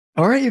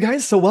All right, you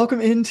guys. So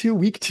welcome into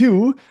week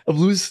 2 of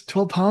Lose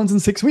 12 Pounds in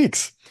 6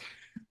 weeks.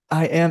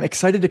 I am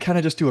excited to kind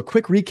of just do a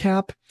quick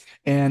recap,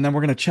 and then we're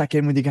going to check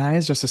in with you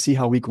guys just to see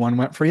how week 1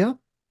 went for you.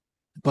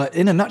 But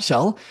in a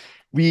nutshell,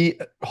 we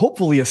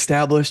hopefully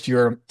established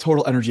your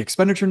total energy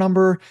expenditure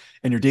number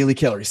and your daily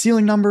calorie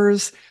ceiling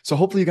numbers. So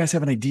hopefully you guys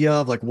have an idea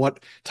of like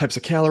what types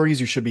of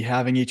calories you should be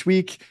having each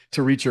week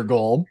to reach your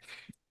goal.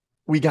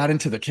 We got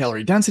into the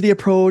calorie density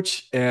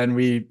approach, and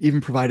we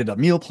even provided a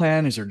meal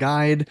plan as your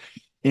guide.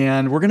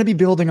 And we're going to be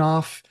building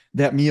off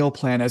that meal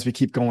plan as we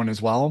keep going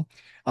as well.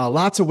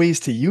 Lots of ways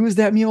to use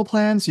that meal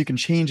plan so you can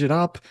change it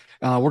up.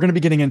 We're going to be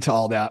getting into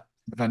all that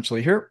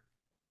eventually here.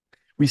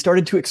 We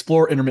started to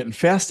explore intermittent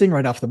fasting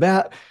right off the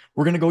bat.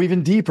 We're going to go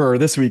even deeper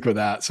this week with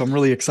that. So I'm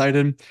really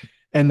excited.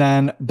 And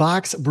then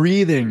box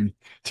breathing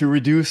to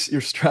reduce your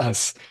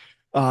stress.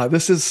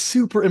 This is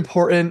super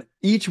important.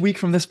 Each week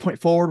from this point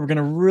forward, we're going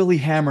to really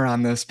hammer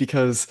on this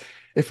because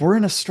if we're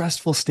in a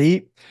stressful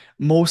state,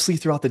 mostly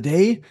throughout the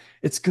day,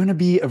 it's going to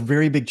be a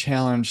very big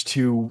challenge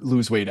to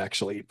lose weight,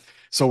 actually.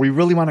 So we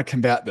really want to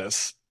combat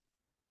this.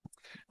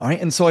 All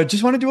right. And so I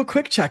just want to do a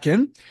quick check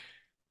in.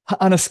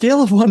 On a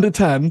scale of 1 to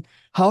 10,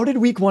 how did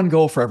week 1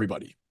 go for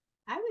everybody?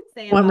 I would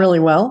say Went really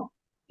well.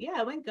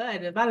 yeah, it went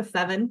good. About a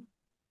 7.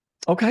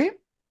 Okay.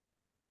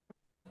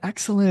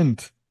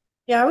 Excellent.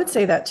 Yeah, I would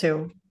say that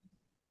too.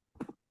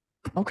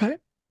 Okay.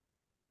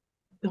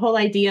 The whole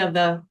idea of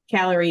the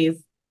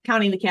calories,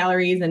 counting the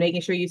calories and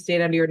making sure you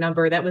stayed under your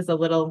number, that was a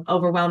little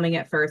overwhelming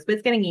at first, but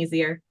it's getting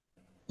easier.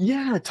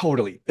 Yeah,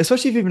 totally.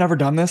 Especially if you've never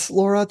done this,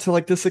 Laura, to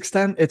like this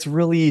extent,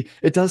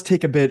 it does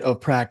take a bit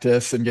of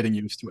practice and getting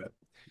used to it.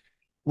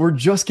 We're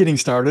just getting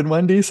started,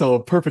 Wendy, so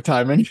perfect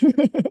timing.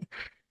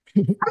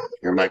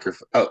 Your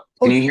microphone. Oh,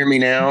 Oh, can you hear me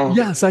now?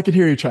 yes, I can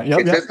hear you trying. Yep,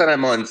 It yep. says that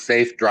I'm on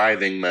safe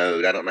driving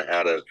mode. I don't know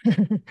how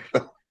to.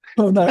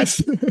 Oh,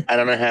 nice. I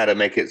don't know how to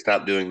make it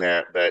stop doing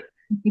that, but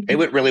it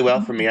went really well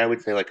for me. I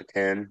would say like a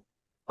 10.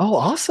 Oh,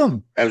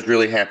 awesome. I was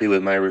really happy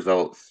with my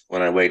results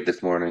when I weighed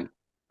this morning.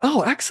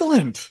 Oh,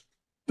 excellent.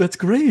 That's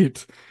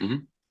great.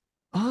 Mhm.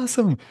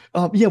 Awesome.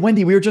 Yeah,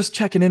 Wendy, we were just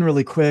checking in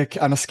really quick.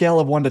 On a scale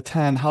of 1 to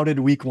 10, how did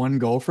week 1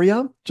 go for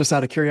you? Just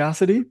out of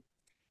curiosity.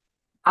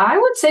 I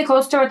would say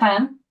close to a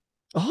 10.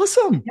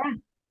 Awesome. Yeah.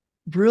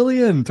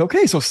 Brilliant.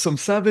 Okay, so some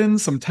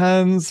sevens, some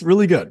tens,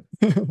 really good.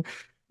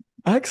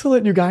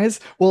 Excellent, you guys.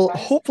 Well,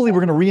 hopefully, we're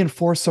going to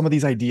reinforce some of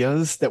these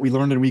ideas that we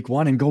learned in week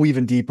 1 and go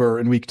even deeper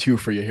in week 2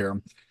 for you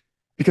here.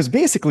 Because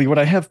basically, what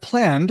I have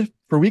planned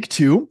for week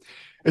 2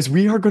 is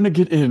we are going to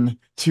get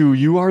into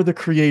you are the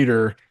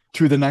creator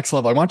to the next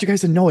level. I want you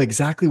guys to know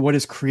exactly what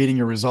is creating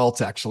your results,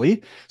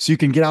 actually, so you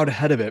can get out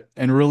ahead of it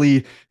and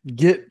really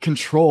get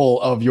control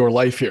of your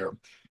life here.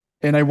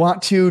 And I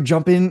want to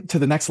jump into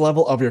the next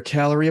level of your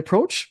calorie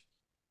approach,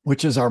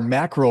 which is our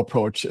macro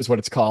approach, is what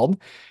it's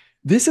called.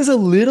 This is a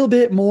little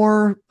bit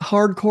more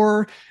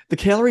hardcore. The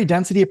calorie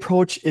density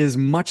approach is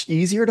much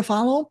easier to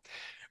follow,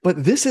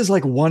 but this is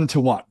like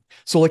 1-to-1.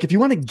 So like if you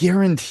want to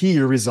guarantee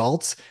your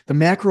results, the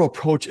macro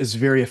approach is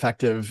very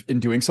effective in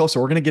doing so. So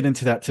we're going to get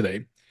into that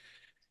today.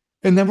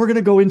 And then we're going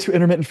to go into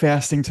intermittent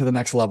fasting to the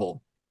next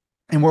level.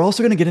 And we're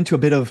also going to get into a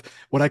bit of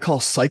what I call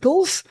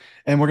cycles.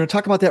 And we're going to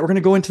talk about that. We're going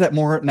to go into that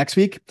more next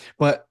week,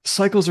 but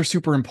cycles are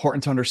super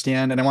important to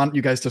understand. And I want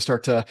you guys to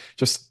start to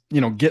just,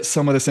 get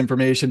some of this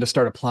information to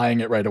start applying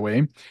it right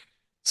away.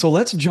 So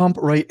let's jump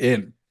right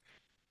in.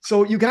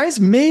 So you guys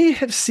may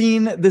have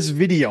seen this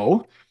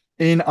video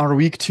in our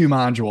week 2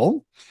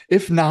 module.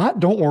 If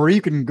not, don't worry.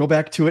 You can go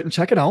back to it and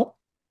check it out.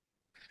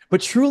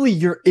 But truly,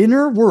 your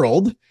inner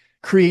world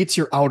creates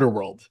your outer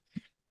world.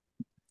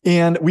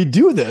 And we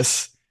do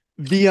this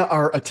via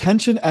our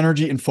attention,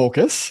 energy, and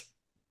focus.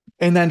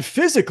 And then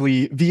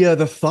physically via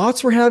the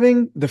thoughts we're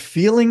having, the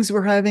feelings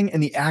we're having,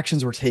 and the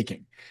actions we're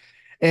taking.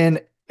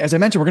 And as I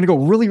mentioned, we're going to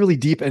go really, really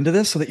deep into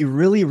this so that you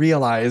really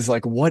realize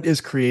like what is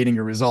creating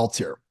your results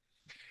here.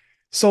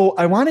 So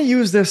I want to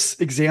use this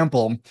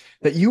example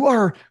that you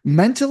are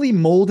mentally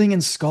molding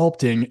and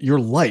sculpting your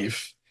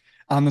life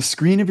on the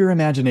screen of your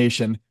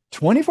imagination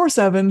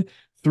 24/7,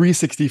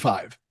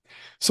 365.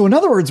 So in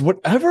other words,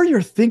 whatever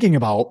you're thinking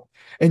about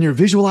and you're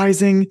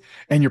visualizing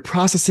and you're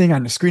processing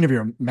on the screen of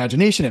your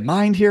imagination and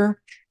mind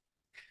here,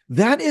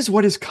 that is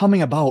what is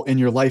coming about in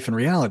your life and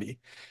reality.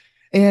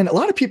 And a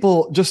lot of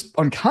people just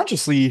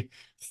unconsciously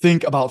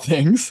think about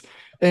things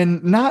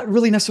and not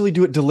really necessarily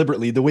do it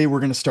deliberately the way we're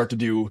going to start to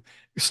do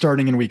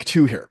starting in week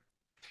 2 here.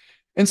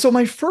 And so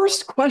my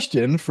first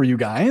question for you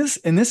guys,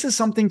 and this is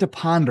something to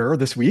ponder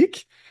this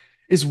week,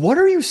 is what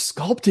are you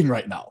sculpting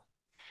right now?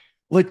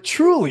 Like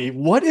truly,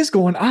 what is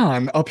going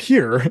on up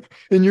here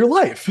in your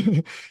life?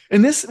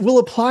 And this will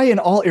apply in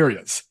all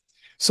areas.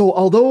 So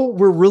although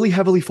we're really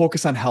heavily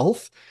focused on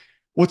health,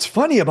 what's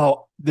funny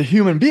about the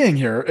human being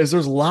here is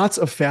there's lots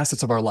of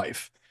facets of our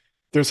life.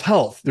 There's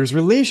health, there's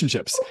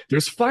relationships,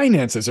 there's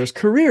finances, there's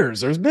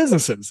careers, there's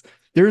businesses,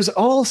 there's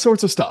all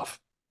sorts of stuff.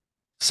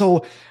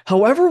 So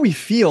however we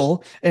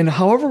feel and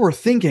however we're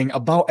thinking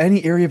about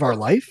any area of our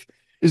life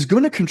is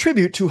going to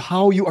contribute to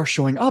how you are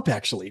showing up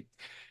actually.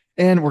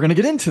 And we're going to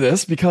get into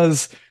this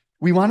because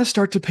we want to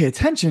start to pay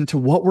attention to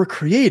what we're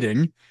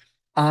creating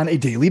on a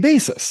daily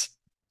basis.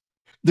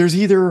 There's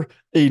either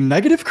a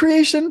negative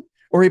creation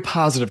or a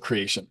positive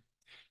creation.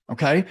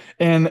 Okay.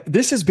 And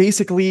this is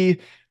basically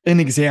an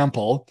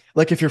example.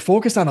 Like if you're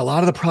focused on a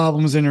lot of the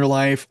problems in your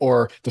life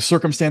or the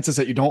circumstances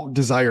that you don't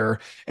desire,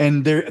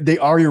 and they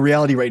are your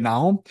reality right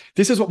now,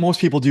 this is what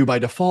most people do by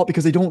default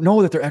because they don't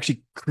know that they're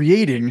actually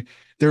creating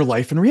their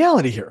life and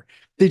reality here.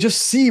 They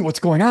just see what's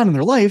going on in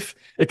their life,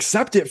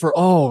 accept it for,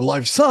 oh,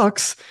 life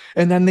sucks.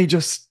 And then they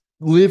just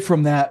live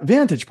from that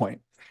vantage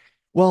point.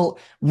 Well,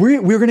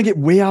 we're going to get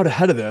way out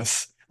ahead of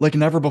this like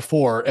never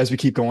before as we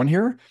keep going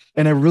here.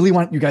 And I really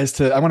want you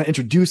guys I want to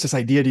introduce this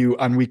idea to you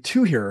on week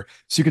 2 here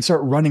so you can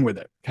start running with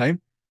it. Okay.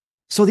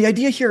 So the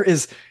idea here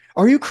is,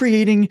 are you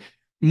creating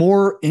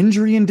more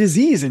injury and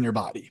disease in your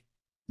body?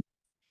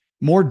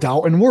 More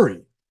doubt and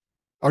worry?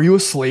 Are you a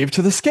slave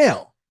to the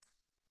scale?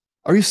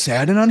 Are you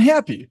sad and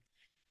unhappy?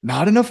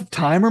 Not enough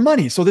time or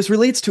money? So this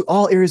relates to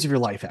all areas of your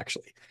life,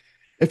 actually.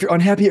 If you're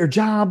unhappy at your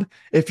job,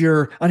 if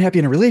you're unhappy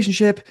in a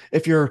relationship,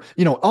 if you're,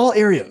 all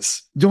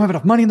areas, don't have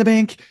enough money in the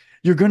bank,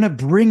 you're going to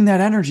bring that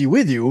energy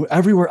with you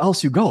everywhere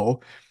else you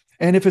go.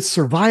 And if it's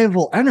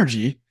survival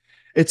energy,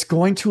 it's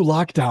going to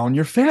lock down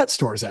your fat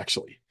stores,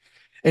 actually.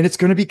 And it's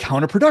going to be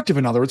counterproductive,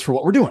 in other words, for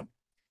what we're doing.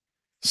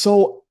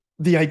 So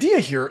the idea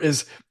here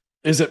is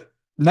it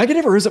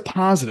negative or is it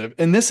positive?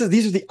 And these are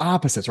the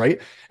opposites,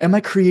 right? Am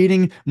I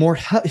creating more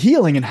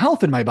healing and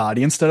health in my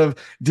body instead of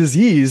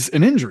disease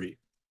and injury?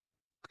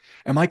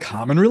 Am I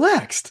calm and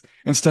relaxed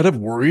instead of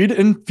worried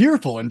and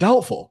fearful and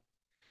doubtful?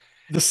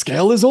 The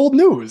scale is old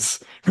news,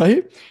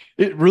 right?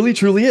 It really,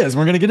 truly is.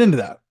 We're going to get into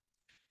that.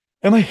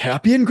 Am I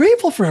happy and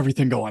grateful for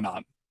everything going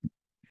on?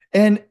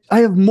 And I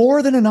have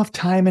more than enough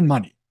time and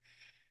money,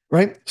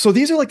 right? So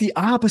these are like the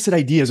opposite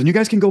ideas. And you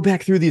guys can go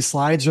back through these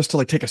slides just to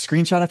like take a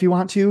screenshot if you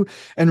want to,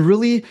 and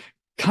really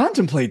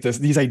contemplate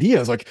these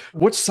ideas. Like,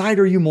 which side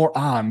are you more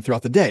on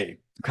throughout the day?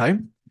 Okay.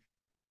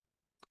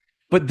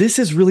 But this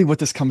is really what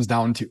this comes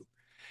down to.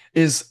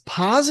 Is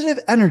positive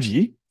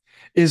energy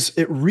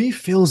it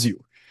refills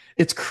you.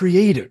 It's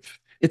creative.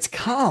 It's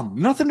calm.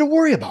 Nothing to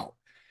worry about,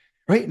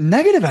 right?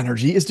 Negative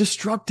energy is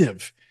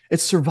destructive.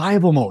 It's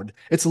survival mode.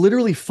 It's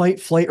literally fight,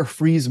 flight, or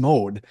freeze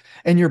mode.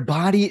 And your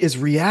body is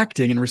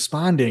reacting and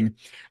responding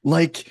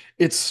like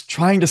it's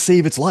trying to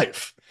save its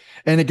life.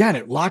 And again,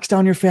 it locks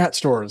down your fat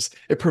stores.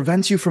 It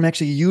prevents you from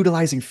actually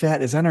utilizing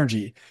fat as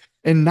energy.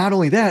 And not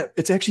only that,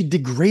 it's actually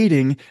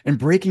degrading and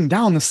breaking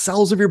down the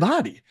cells of your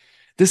body.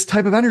 This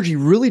type of energy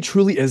really,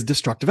 truly is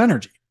destructive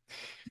energy.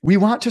 We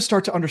want to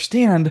start to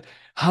understand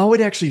how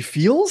it actually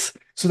feels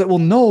so that we'll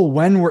know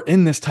when we're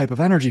in this type of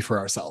energy for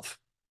ourselves.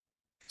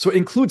 So it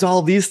includes all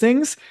of these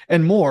things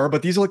and more,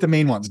 but these are like the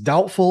main ones: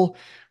 doubtful,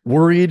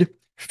 worried,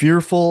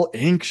 fearful,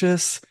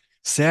 anxious,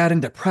 sad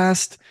and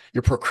depressed.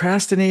 You're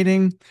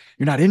procrastinating.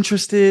 You're not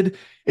interested.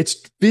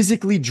 It's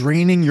physically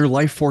draining your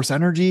life force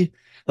energy.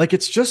 Like it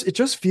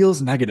just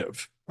feels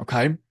negative.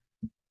 Okay.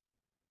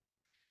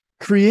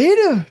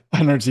 Creative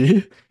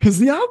energy is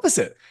the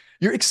opposite.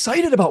 You're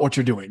excited about what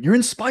you're doing. You're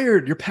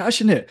inspired. You're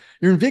passionate.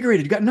 You're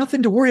invigorated. You got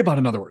nothing to worry about,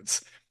 in other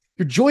words.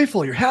 You're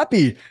joyful. You're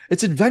happy.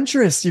 It's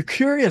adventurous. You're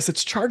curious.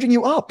 It's charging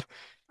you up,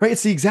 right?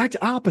 It's the exact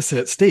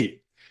opposite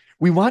state.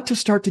 We want to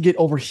start to get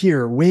over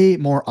here way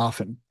more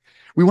often.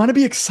 We want to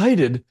be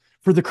excited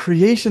for the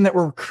creation that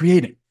we're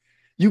creating.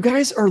 You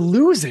guys are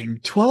losing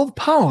 12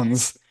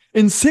 pounds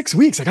in 6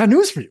 weeks. I got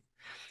news for you.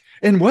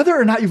 And whether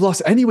or not you've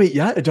lost any weight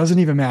yet, it doesn't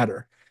even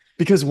matter.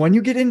 Because when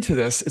you get into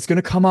this, it's going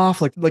to come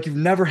off like you've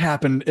never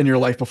happened in your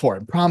life before. I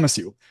promise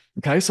you.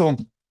 Okay. So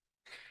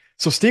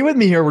stay with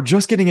me here. We're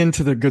just getting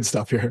into the good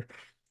stuff here.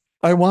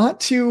 I want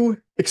to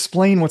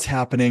explain what's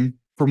happening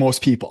for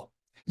most people.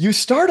 You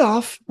start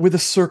off with a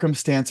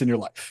circumstance in your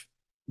life.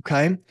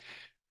 Okay.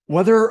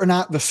 Whether or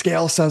not the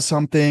scale says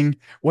something,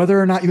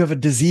 whether or not you have a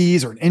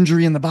disease or an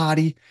injury in the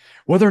body,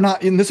 whether or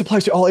not, and this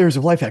applies to all areas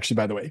of life, actually,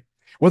 by the way,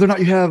 whether or not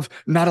you have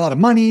not a lot of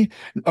money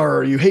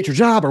or you hate your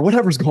job or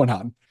whatever's going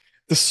on.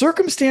 The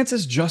circumstance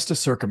is just a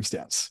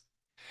circumstance.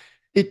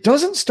 It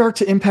doesn't start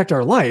to impact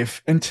our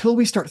life until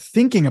we start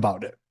thinking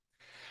about it.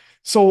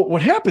 So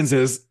what happens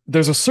is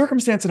there's a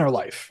circumstance in our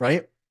life,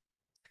 right?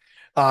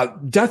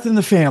 Death in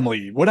the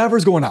family,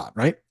 whatever's going on,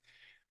 right?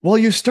 Well,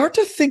 you start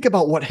to think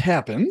about what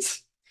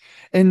happens,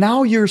 and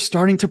now you're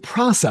starting to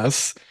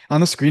process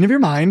on the screen of your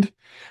mind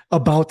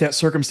about that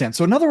circumstance.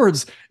 So in other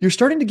words, you're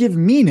starting to give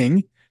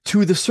meaning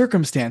to the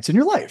circumstance in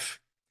your life.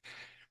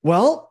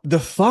 Well, the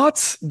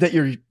thoughts that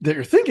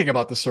you're thinking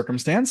about the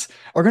circumstance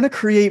are going to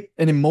create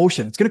an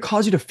emotion. It's going to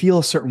cause you to feel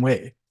a certain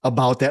way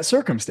about that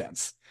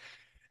circumstance.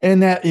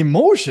 And that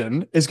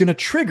emotion is going to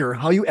trigger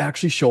how you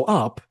actually show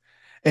up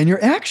and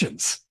your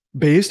actions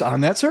based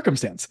on that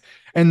circumstance.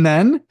 And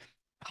then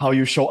how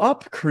you show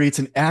up creates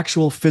an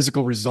actual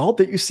physical result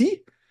that you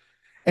see.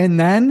 And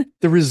then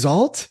the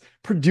result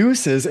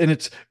produces and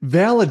it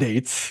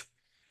validates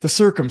the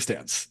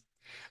circumstance.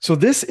 So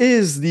this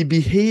is the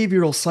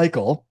behavioral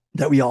cycle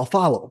that we all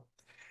follow.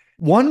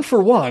 One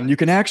for one, you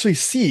can actually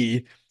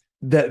see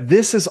that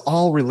this is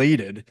all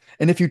related.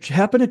 And if you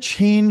happen to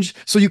change,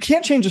 so you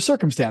can't change the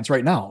circumstance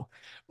right now,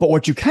 but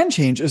what you can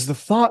change is the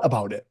thought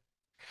about it.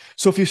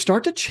 So if you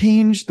start to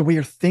change the way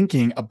you're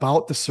thinking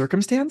about the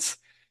circumstance,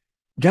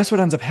 guess what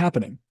ends up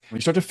happening? When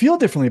you start to feel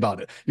differently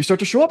about it, you start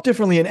to show up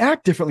differently and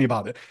act differently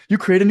about it. You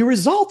create a new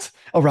result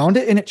around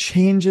it and it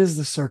changes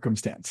the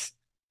circumstance.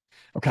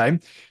 Okay.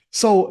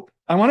 So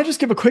I want to just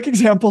give a quick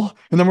example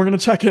and then we're going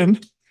to check in.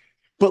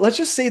 But let's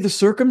just say the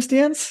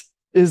circumstance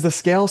is the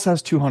scale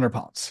says 200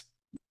 pounds.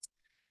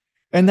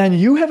 And then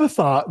you have a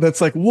thought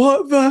that's like,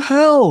 what the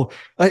hell?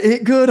 I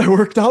ate good. I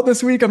worked out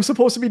this week. I'm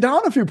supposed to be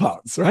down a few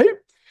pounds, right?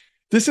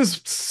 This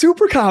is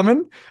super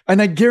common.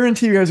 And I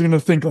guarantee you guys are going to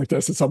think like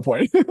this at some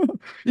point.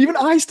 Even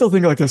I still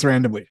think like this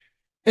randomly.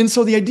 And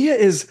so the idea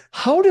is,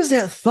 how do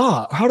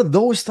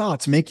those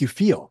thoughts make you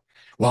feel?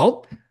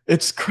 Well,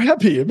 it's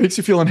crappy. It makes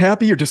you feel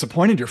unhappy. You're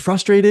disappointed. You're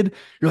frustrated.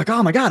 You're like,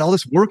 oh my God, all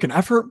this work and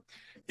effort.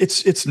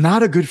 It's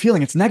not a good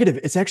feeling. It's negative.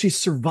 It's actually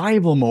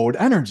survival mode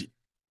energy.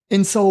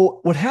 And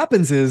so what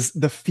happens is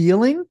the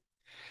feeling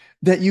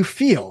that you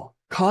feel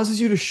causes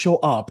you to show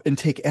up and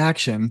take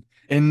action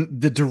in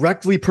the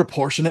directly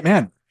proportionate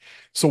manner.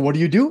 So what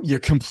do? You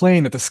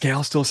complain that the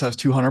scale still says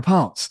 200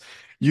 pounds.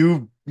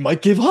 You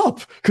might give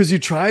up because you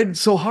tried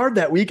so hard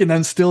that week and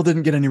then still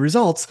didn't get any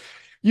results.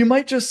 You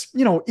might just,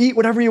 eat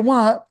whatever you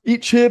want,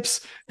 eat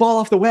chips, fall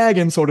off the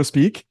wagon, so to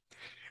speak.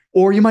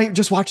 Or you might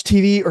just watch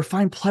TV or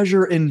find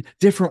pleasure in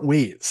different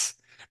ways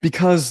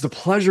because the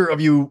pleasure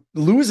of you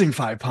losing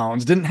 5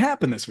 pounds didn't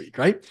happen this week,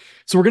 right?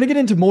 So we're going to get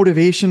into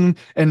motivation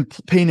and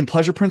pain and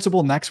pleasure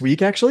principle next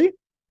week, actually,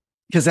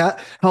 because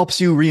that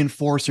helps you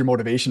reinforce your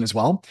motivation as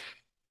well.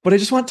 But I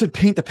just want to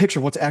paint the picture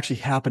of what's actually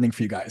happening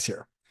for you guys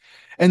here.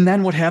 And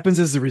then what happens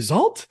is the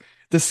result,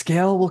 the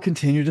scale will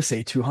continue to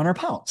say 200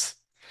 pounds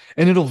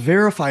and it'll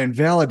verify and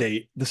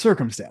validate the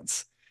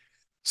circumstance.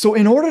 So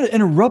in order to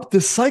interrupt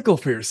this cycle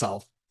for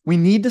yourself, we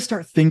need to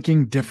start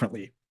thinking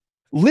differently.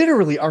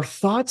 Literally, our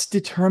thoughts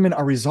determine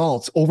our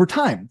results over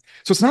time.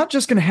 So it's not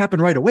just going to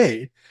happen right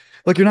away.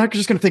 Like you're not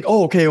just going to think,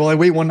 oh, okay, well, I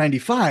weigh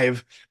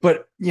 195,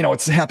 but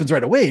it happens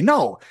right away.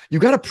 No, you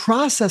got to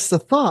process the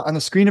thought on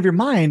the screen of your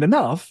mind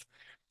enough,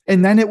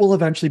 and then it will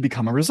eventually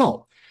become a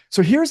result.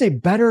 So here's a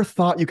better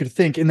thought you could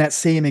think in that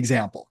same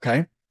example,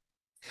 okay?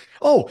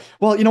 Oh,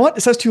 well, you know what?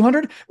 It says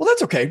 200. Well,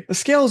 that's okay. The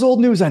scale is old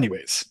news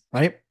anyways,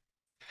 right?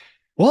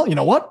 Well, you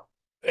know what?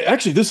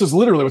 Actually, this is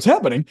literally what's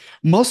happening.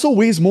 Muscle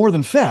weighs more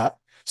than fat.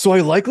 So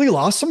I likely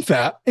lost some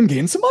fat and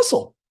gained some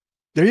muscle.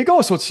 There you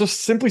go. So it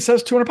just simply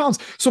says 200 pounds.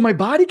 So my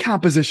body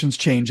composition's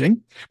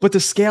changing, but the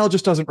scale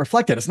just doesn't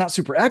reflect that. It's not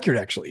super accurate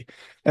actually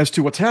as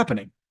to what's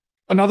happening.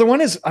 Another one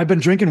is I've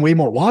been drinking way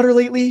more water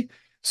lately.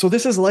 So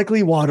this is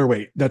likely water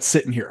weight that's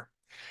sitting here.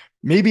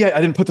 Maybe I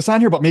didn't put this on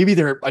here, but maybe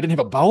I didn't have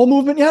a bowel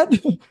movement yet.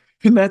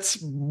 And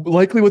that's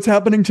likely what's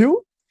happening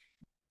too.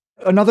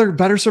 Another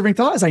better serving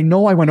thought is I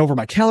know I went over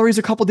my calories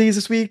a couple days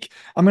this week.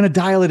 I'm going to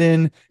dial it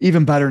in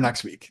even better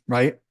next week,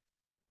 right?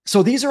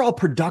 So these are all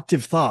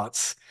productive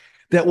thoughts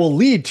that will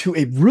lead to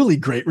a really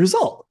great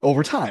result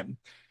over time.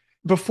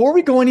 Before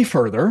we go any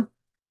further,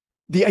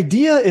 the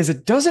idea is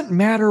it doesn't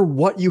matter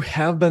what you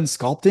have been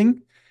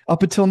sculpting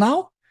up until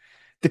now.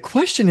 The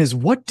question is,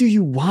 what do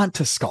you want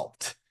to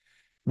sculpt?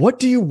 What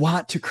do you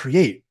want to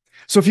create?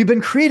 So if you've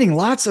been creating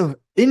lots of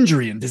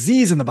injury and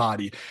disease in the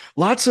body,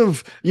 lots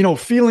of,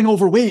 feeling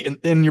overweight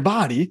in your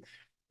body,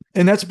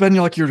 and that's been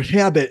like your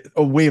habit,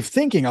 a way of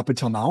thinking up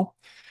until now.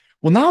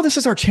 Well, now this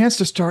is our chance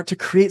to start to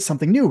create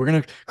something new. We're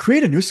going to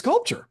create a new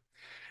sculpture.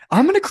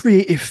 I'm going to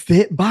create a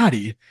fit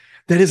body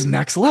that is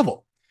next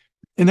level.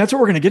 And that's what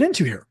we're going to get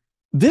into here.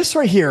 This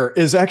right here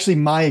is actually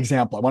my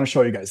example. I want to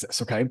show you guys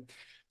this, okay?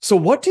 So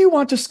what do you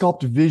want to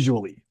sculpt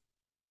visually?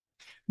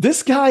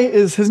 This guy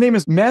his name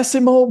is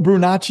Massimo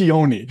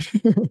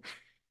Brunaccioni.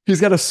 He's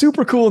got a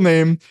super cool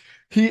name.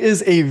 He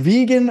is a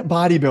vegan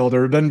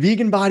bodybuilder, been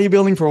vegan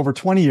bodybuilding for over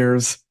 20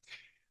 years.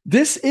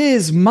 This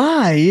is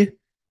my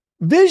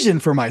vision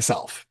for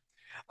myself.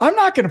 I'm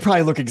not going to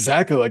probably look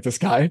exactly like this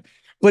guy,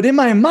 but in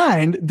my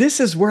mind, this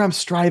is where I'm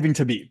striving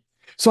to be.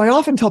 So I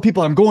often tell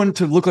people I'm going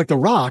to look like The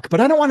Rock,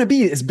 but I don't want to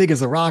be as big as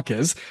The Rock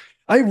is.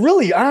 I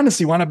really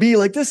honestly want to be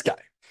like this guy.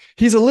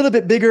 He's a little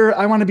bit bigger.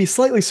 I want to be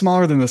slightly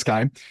smaller than this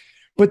guy,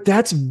 but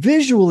that's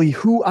visually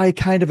who I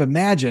kind of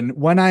imagine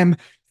when I'm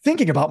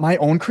thinking about my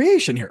own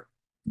creation here.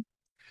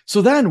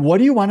 So then what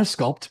do you want to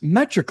sculpt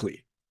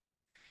metrically?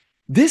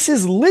 This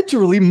is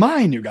literally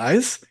mine, you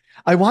guys.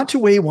 I want to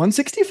weigh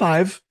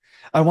 165.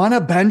 I want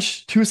to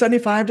bench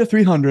 275 to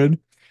 300,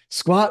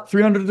 squat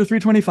 300 to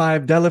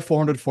 325, deadlift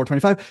 400 to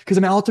 425. Because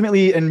I'm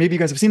ultimately, and maybe you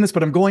guys have seen this,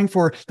 but I'm going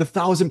for the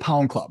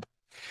 1,000-pound club,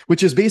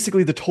 which is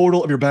basically the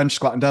total of your bench,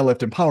 squat, and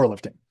deadlift and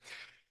powerlifting.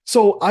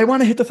 So I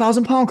want to hit the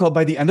 1,000-pound club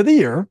by the end of the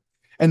year,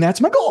 and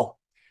that's my goal.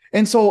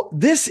 And so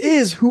this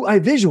is who I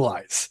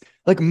visualize.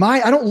 Like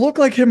I don't look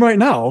like him right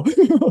now.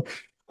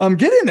 I'm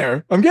getting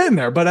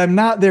there, but I'm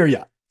not there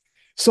yet.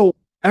 So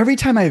every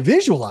time I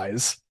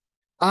visualize,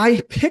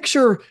 I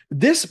picture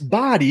this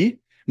body,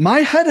 my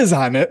head is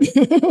on it,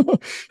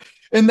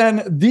 And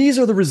then these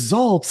are the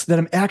results that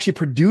I'm actually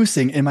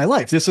producing in my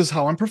life. This is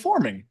how I'm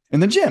performing in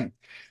the gym.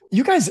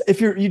 You guys,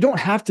 if you don't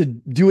have to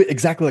do it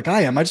exactly like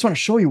I am. I just want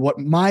to show you what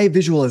my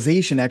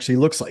visualization actually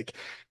looks like.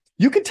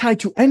 You can tie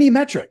to any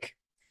metric.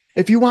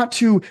 If you want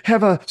to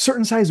have a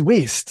certain size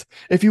waist,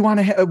 if you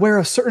want to wear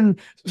a certain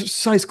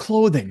size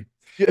clothing,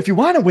 if you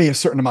want to weigh a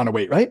certain amount of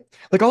weight, right?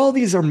 Like all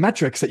these are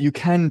metrics that you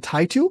can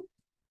tie to.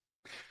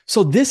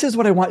 So this is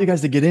what I want you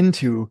guys to get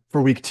into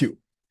for week 2.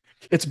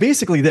 It's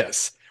basically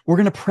this. We're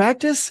going to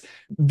practice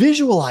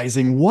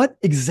visualizing what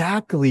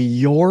exactly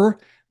your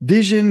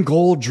vision,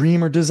 goal,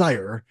 dream, or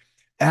desire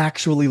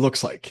actually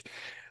looks like.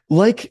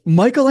 Like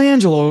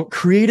Michelangelo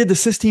created the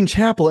Sistine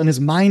Chapel in his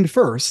mind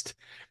first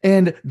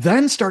and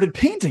then started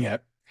painting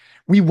it.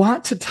 We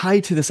want to tie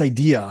to this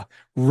idea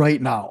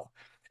right now.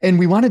 And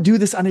we want to do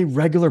this on a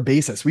regular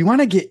basis. We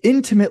want to get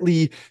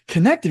intimately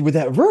connected with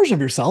that version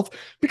of yourself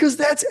because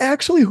that's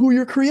actually who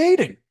you're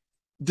creating.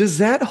 Does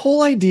that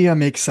whole idea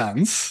make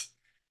sense?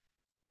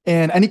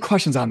 And any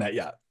questions on that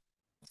yet?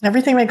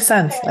 Everything makes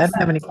sense. I don't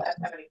have any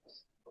questions.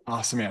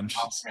 Awesome, man.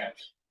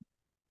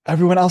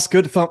 Everyone else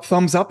good?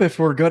 Thumbs up if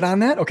we're good on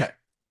that? Okay.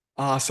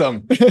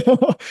 Awesome. I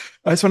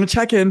just want to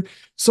check in.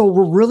 So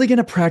we're really going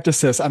to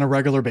practice this on a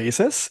regular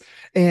basis.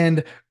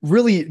 And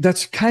really,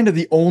 that's kind of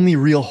the only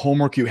real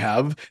homework you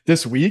have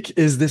this week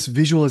is this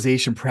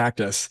visualization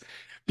practice,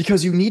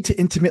 because you need to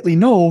intimately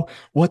know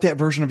what that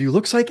version of you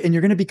looks like. And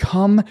you're going to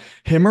become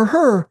him or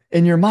her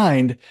in your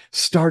mind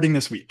starting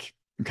this week.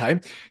 Okay.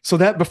 So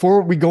that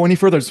before we go any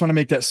further, I just want to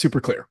make that super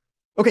clear.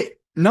 Okay.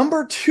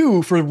 Number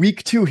 2 for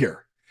week 2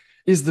 here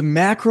is the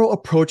macro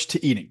approach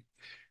to eating.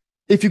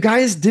 If you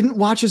guys didn't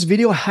watch this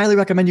video, I highly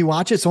recommend you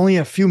watch it. It's only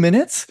a few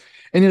minutes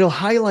and it'll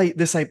highlight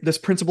this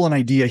principle and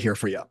idea here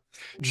for you.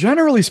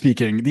 Generally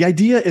speaking, the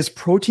idea is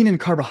protein and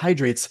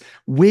carbohydrates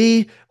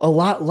weigh a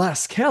lot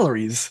less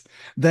calories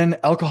than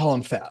alcohol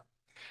and fat.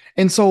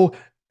 And so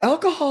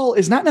alcohol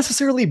is not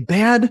necessarily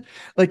bad.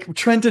 Like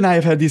Trent and I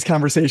have had these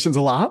conversations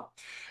a lot.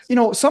 You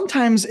know,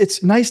 sometimes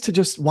it's nice to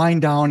just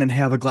wind down and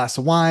have a glass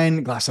of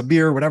wine, glass of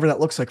beer, whatever that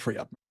looks like for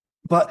you.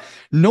 But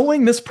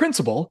knowing this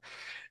principle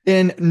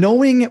and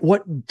knowing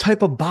what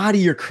type of body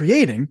you're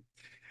creating,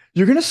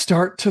 you're going to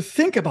start to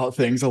think about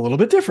things a little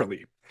bit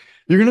differently.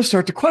 You're going to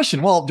start to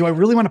question, well, do I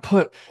really want to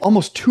put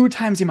almost 2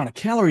 times the amount of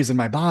calories in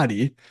my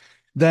body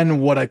than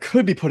what I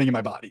could be putting in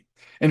my body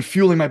and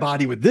fueling my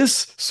body with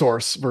this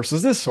source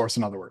versus this source,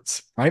 in other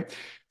words, right?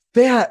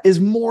 Fat is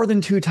more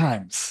than 2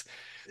 times.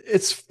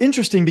 It's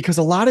interesting because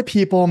a lot of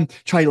people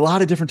try a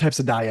lot of different types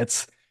of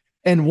diets.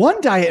 And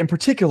one diet in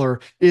particular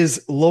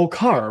is low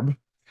carb,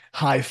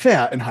 high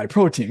fat, and high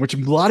protein, which a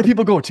lot of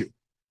people go to.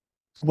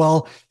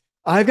 Well,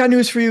 I've got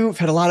news for you. I've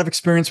had a lot of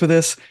experience with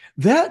this.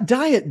 That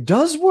diet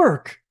does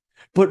work,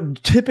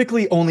 but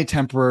typically only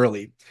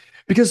temporarily,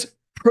 because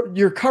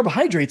your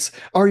carbohydrates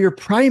are your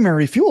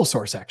primary fuel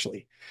source,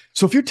 actually.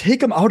 So if you take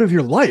them out of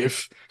your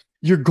life,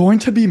 you're going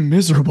to be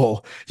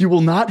miserable. You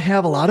will not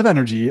have a lot of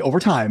energy over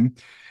time,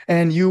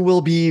 and you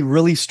will be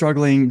really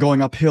struggling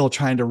going uphill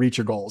trying to reach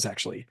your goals,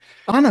 actually.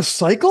 On a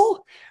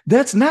cycle,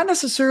 that's not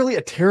necessarily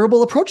a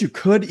terrible approach. You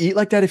could eat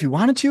like that if you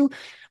wanted to,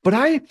 but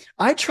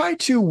I try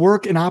to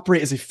work and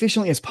operate as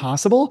efficiently as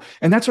possible,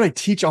 and that's what I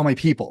teach all my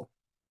people.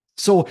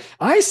 So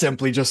I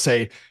simply just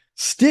say,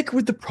 stick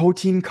with the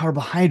protein,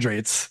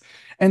 carbohydrates,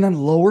 and then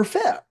lower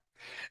fat.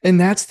 And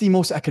that's the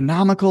most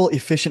economical,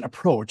 efficient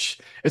approach.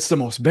 It's the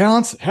most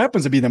balanced. It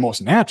happens to be the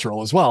most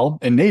natural as well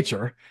in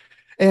nature.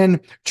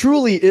 And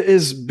truly, it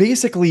is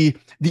basically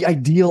the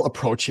ideal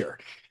approach here.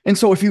 And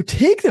so if you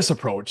take this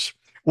approach,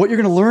 what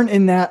you're going to learn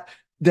in that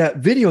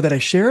video that I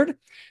shared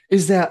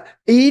is that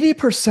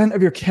 80%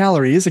 of your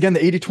calories, again, the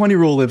 80-20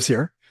 rule lives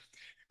here,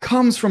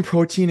 comes from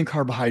protein and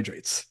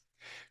carbohydrates.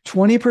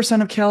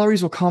 20% of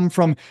calories will come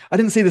from, I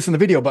didn't say this in the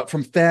video, but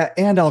from fat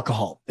and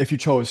alcohol, if you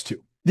chose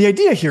to. The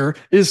idea here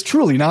is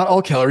truly not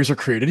all calories are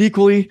created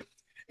equally.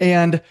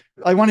 And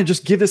I want to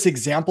just give this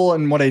example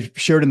and what I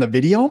shared in the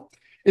video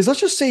is, let's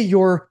just say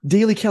your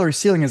daily calorie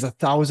ceiling is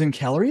 1,000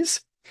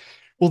 calories.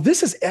 Well,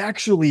 this is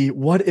actually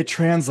what it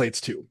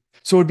translates to.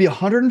 So it would be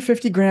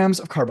 150 grams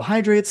of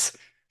carbohydrates,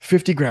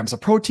 50 grams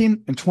of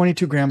protein, and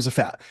 22 grams of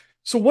fat.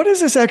 So what does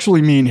this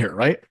actually mean here,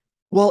 right?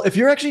 Well, if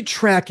you're actually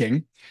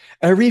tracking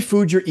every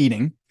food you're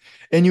eating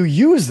and you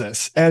use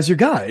this as your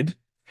guide,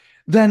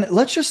 then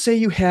let's just say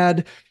you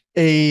had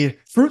a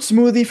fruit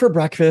smoothie for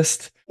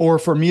breakfast or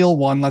for meal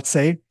 1, let's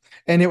say,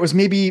 and it was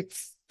maybe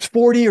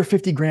 40 or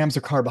 50 grams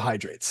of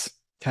carbohydrates.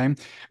 Okay.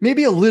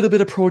 Maybe a little bit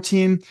of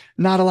protein,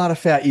 not a lot of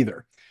fat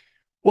either.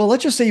 Well,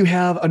 let's just say you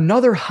have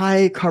another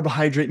high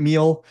carbohydrate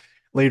meal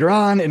later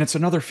on, and it's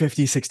another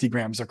 50, 60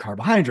 grams of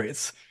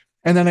carbohydrates.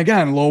 And then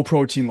again, low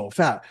protein, low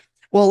fat.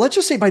 Well, let's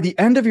just say by the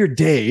end of your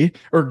day,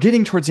 or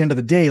getting towards the end of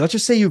the day, let's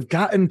just say you've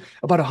gotten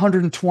about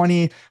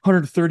 120,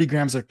 130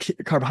 grams of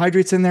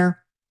carbohydrates in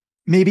there,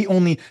 maybe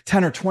only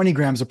 10 or 20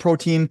 grams of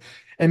protein,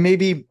 and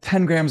maybe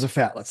 10 grams of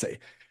fat, let's say.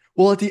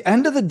 Well, at the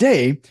end of the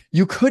day,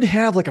 you could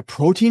have like a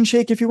protein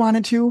shake if you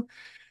wanted to,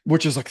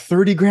 which is like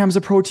 30 grams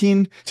of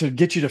protein to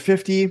get you to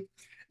 50.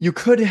 You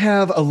could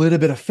have a little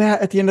bit of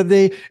fat at the end of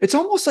the day. It's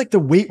almost like the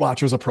Weight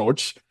Watchers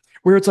approach,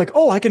 where it's like,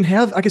 oh, I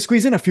can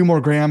squeeze in a few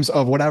more grams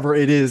of whatever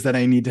it is that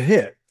I need to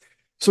hit.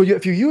 So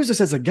if you use this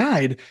as a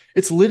guide,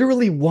 it's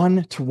literally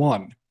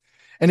 1-to-1.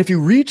 And if you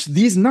reach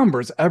these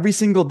numbers every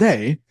single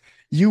day,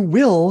 you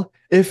will,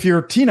 if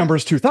your T number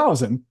is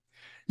 2000,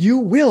 you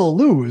will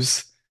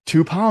lose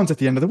 2 pounds at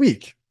the end of the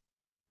week.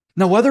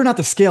 Now, whether or not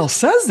the scale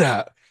says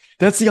that,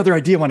 that's the other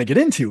idea I want to get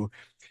into,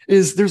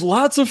 is there's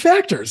lots of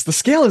factors. The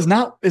scale is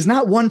not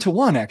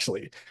 1-to-1,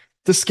 actually.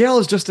 The scale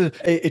is just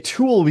a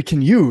tool we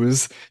can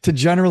use to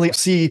generally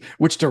see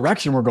which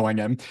direction we're going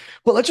in.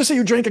 But let's just say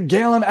you drank a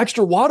gallon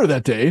extra water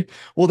that day.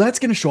 Well, that's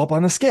going to show up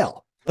on the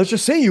scale. Let's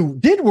just say you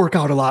did work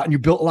out a lot and you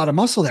built a lot of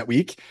muscle that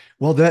week.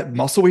 Well, that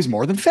muscle weighs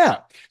more than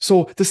fat.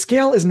 So the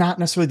scale is not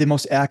necessarily the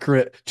most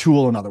accurate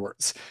tool, in other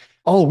words.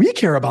 All we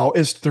care about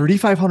is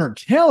 3,500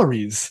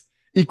 calories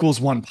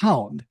equals 1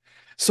 pound.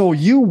 So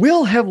you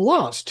will have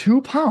lost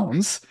 2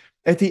 pounds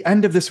at the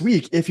end of this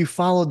week if you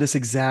follow this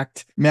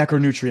exact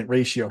macronutrient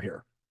ratio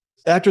here.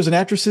 Actors and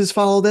actresses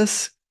follow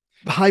this.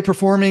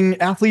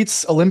 High-performing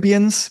athletes,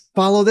 Olympians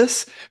follow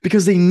this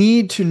because they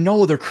need to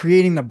know they're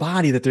creating the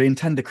body that they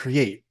intend to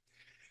create.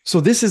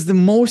 So this is the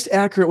most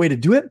accurate way to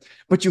do it,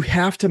 but you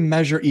have to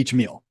measure each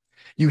meal.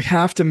 You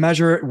have to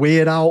measure it, weigh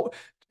it out,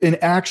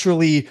 and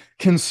actually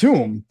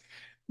consume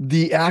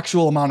the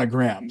actual amount of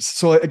grams.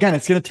 So again,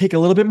 it's going to take a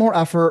little bit more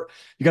effort.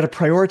 You got to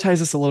prioritize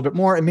this a little bit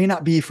more. It may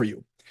not be for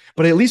you,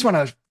 but I at least want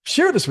to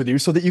share this with you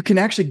so that you can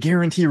actually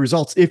guarantee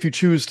results if you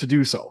choose to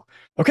do so.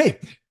 Okay.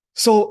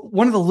 So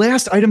one of the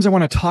last items I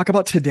want to talk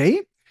about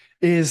today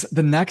is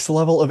the next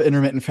level of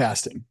intermittent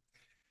fasting.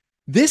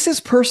 This is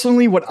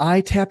personally what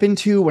I tap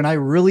into when I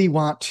really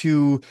want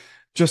to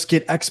just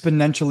get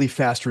exponentially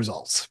fast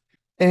results.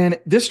 And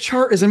this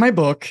chart is in my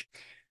book.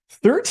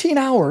 13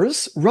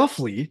 hours,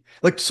 roughly,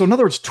 so in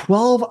other words,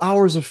 12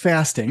 hours of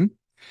fasting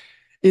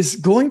is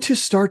going to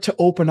start to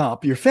open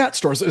up your fat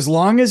stores. As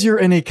long as you're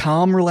in a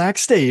calm,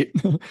 relaxed state,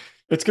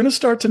 it's going to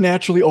start to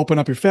naturally open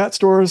up your fat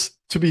stores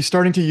to be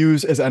starting to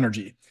use as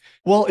energy.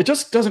 Well, it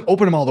just doesn't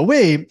open them all the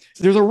way.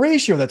 There's a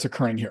ratio that's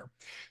occurring here.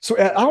 So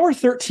at hour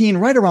 13,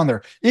 right around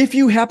there, if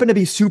you happen to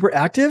be super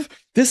active,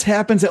 this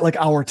happens at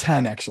hour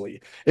 10,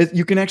 actually.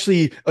 You can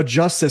actually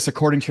adjust this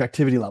according to your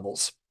activity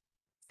levels.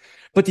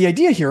 But the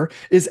idea here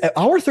is at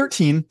hour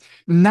 13,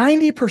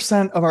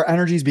 90% of our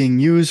energy is being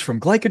used from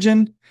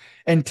glycogen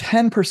and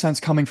 10% is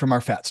coming from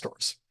our fat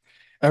stores.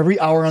 Every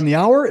hour on the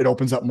hour, it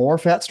opens up more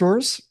fat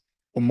stores,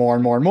 more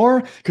and more and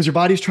more, because your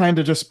body's trying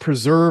to just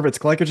preserve its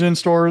glycogen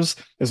stores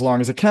as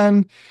long as it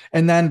can.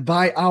 And then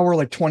by hour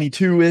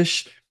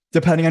 22-ish,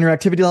 depending on your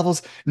activity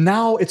levels,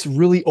 now it's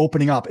really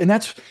opening up. And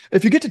that's,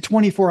 if you get to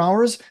 24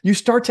 hours, you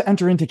start to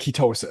enter into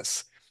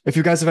ketosis. If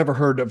you guys have ever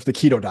heard of the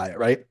keto diet,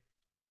 right?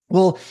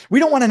 Well, we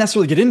don't want to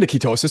necessarily get into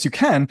ketosis. You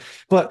can,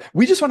 but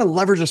we just want to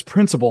leverage this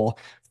principle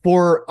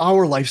for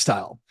our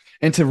lifestyle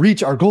and to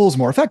reach our goals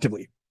more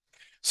effectively.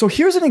 So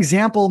here's an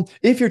example.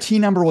 If your T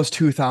number was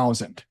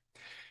 2000,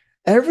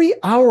 every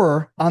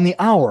hour on the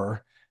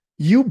hour,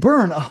 you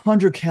burn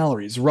 100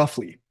 calories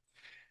roughly.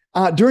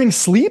 During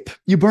sleep,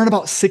 you burn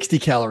about 60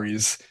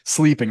 calories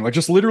sleeping,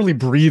 just literally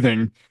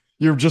breathing.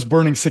 You're just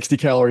burning 60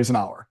 calories an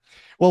hour.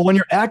 Well, when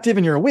you're active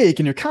and you're awake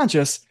and you're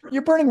conscious,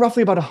 you're burning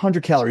roughly about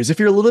 100 calories. If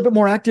you're a little bit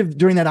more active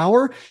during that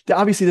hour, then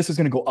obviously this is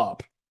going to go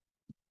up.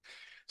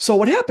 So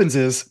what happens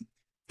is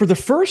for the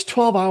first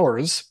 12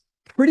 hours,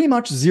 pretty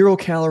much 0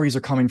 calories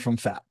are coming from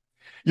fat.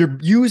 You're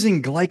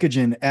using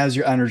glycogen as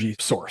your energy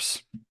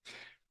source.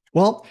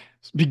 Well,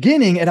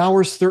 beginning at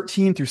hours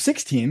 13 through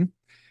 16,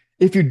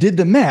 if you did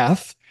the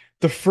math,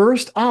 the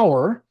first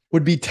hour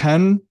would be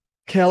 10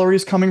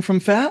 calories coming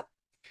from fat,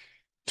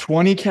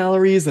 20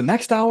 calories the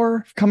next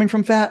hour coming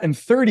from fat, and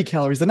 30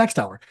 calories the next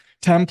hour.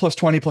 10 plus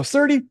 20 plus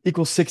 30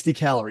 equals 60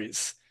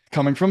 calories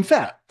coming from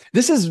fat.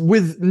 This is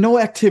with no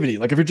activity.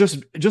 If you're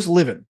just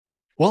living.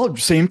 Well,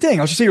 same thing.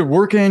 I'll just say you're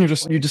working,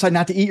 you decide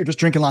not to eat, you're just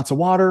drinking lots of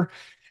water,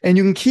 and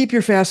you can keep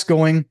your fast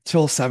going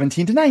till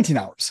 17 to 19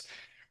 hours.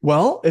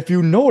 Well, if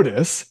you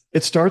notice,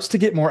 it starts to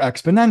get more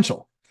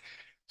exponential.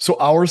 So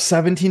hours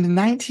 17 to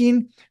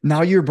 19,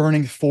 now you're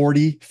burning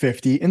 40,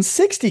 50, and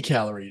 60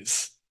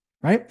 calories,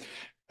 right?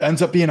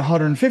 Ends up being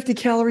 150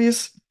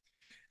 calories.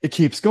 It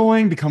keeps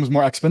going, becomes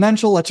more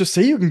exponential. Let's just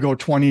say you can go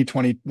 20,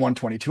 21,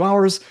 22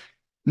 hours.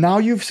 Now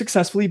you've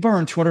successfully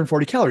burned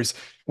 240 calories.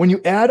 When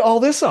you add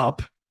all this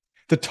up,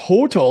 the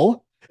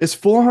total is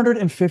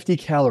 450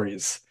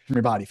 calories from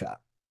your body fat.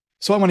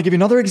 So I want to give you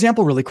another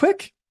example really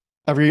quick.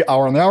 Every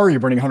hour on the hour, you're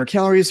burning 100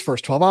 calories.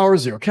 First 12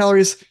 hours, 0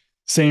 calories.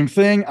 Same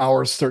thing,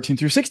 hours 13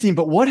 through 16.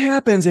 But what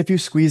happens if you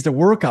squeezed a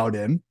workout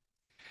in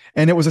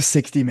and it was a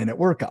 60-minute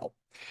workout?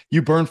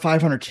 You burn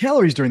 500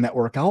 calories during that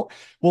workout.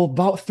 Well,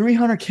 about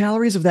 300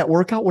 calories of that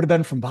workout would have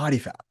been from body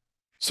fat.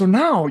 So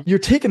now you're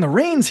taking the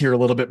reins here a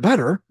little bit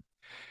better.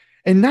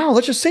 And now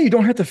let's just say you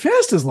don't have to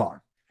fast as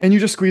long and you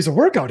just squeeze a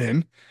workout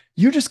in.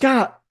 You just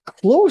got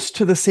close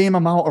to the same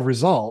amount of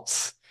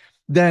results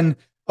than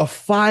a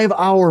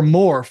 5-hour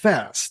more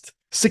fast,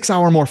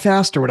 6-hour more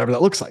fast, or whatever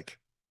that looks like.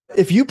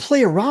 If you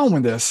play around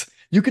with this,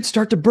 you could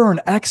start to burn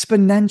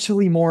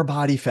exponentially more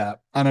body fat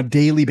on a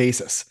daily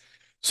basis.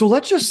 So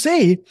let's just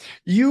say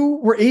you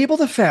were able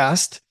to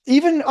fast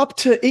even up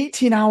to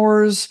 18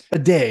 hours a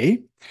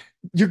day.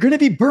 You're going to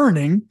be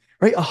burning,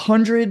 right,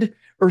 100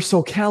 or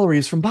so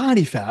calories from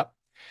body fat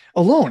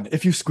alone.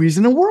 If you squeeze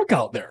in a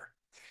workout there,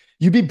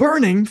 you'd be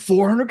burning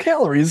 400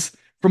 calories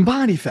from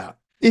body fat.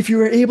 If you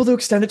were able to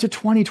extend it to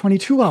 20,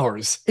 22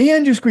 hours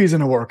and you squeeze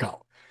in a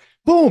workout,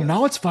 boom,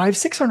 now it's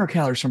 600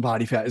 calories from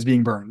body fat is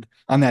being burned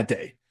on that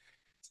day.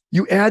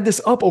 You add this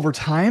up over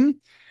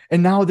time,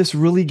 and now this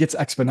really gets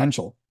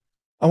exponential.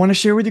 I want to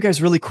share with you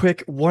guys really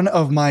quick one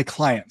of my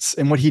clients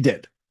and what he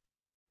did.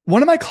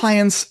 One of my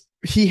clients,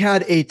 he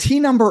had a T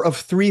number of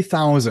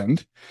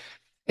 3,000,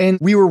 and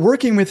we were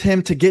working with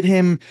him to get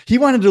him, he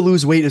wanted to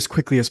lose weight as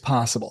quickly as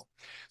possible.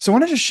 So I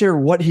want to just share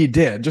what he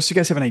did, just so you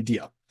guys have an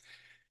idea.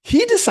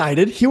 He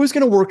decided he was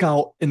going to work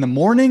out in the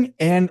morning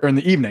or in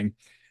the evening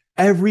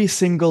every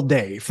single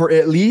day for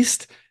at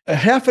least a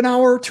half an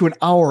hour to an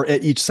hour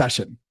at each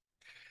session.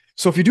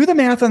 So if you do the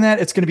math on that,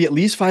 it's going to be at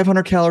least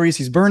 500 calories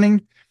he's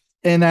burning,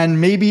 and then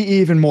maybe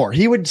even more.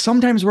 He would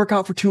sometimes work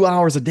out for 2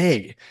 hours a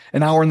day,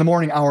 an hour in the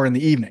morning, hour in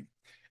the evening.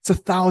 It's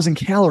 1,000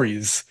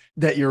 calories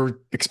that you're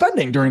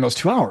expending during those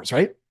 2 hours,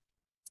 right?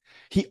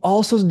 He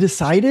also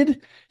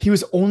decided he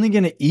was only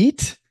going to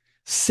eat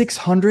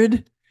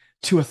 600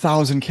 to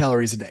 1,000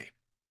 calories a day.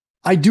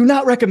 I do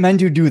not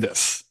recommend you do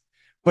this,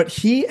 but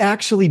he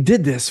actually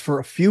did this for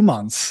a few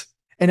months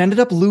and ended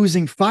up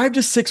losing 5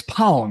 to 6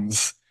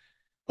 pounds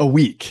a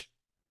week.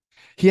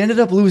 He ended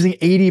up losing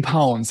 80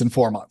 pounds in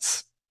 4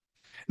 months.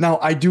 Now,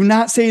 I do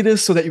not say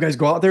this so that you guys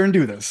go out there and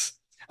do this.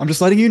 I'm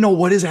just letting you know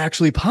what is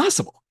actually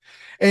possible.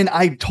 And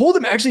I told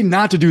him actually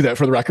not to do that,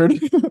 for the record.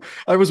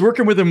 I was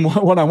working with him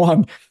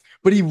one-on-one,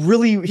 but he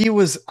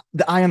was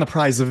the eye on the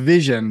prize. The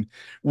vision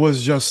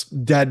was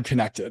just dead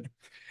connected.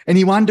 And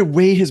he wanted to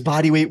weigh his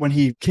body weight when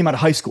he came out of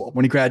high school,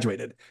 when he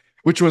graduated,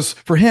 which was,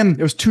 for him,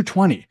 it was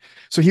 220.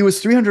 So he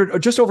was 300, or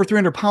just over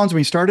 300 pounds when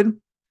he started,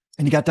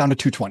 and he got down to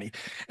 220.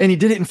 And he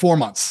did it in 4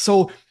 months.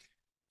 So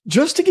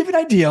just to give you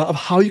an idea of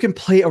how you can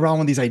play around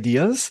with these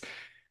ideas,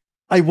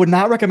 I would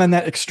not recommend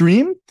that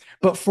extreme.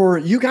 But for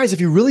you guys,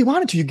 if you really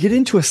wanted to, you get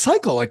into a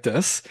cycle like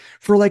this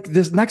for like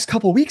this next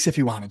couple of weeks if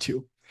you wanted to.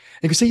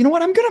 And you can say, you know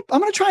what, I'm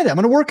gonna try that. I'm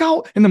gonna work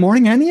out in the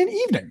morning and the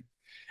evening.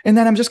 And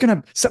then I'm just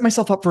gonna set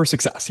myself up for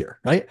success here,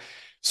 right?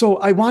 So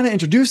I want to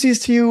introduce these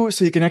to you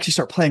so you can actually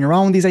start playing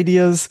around with these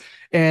ideas.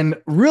 And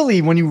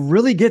really, when you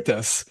really get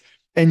this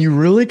and you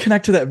really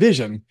connect to that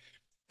vision,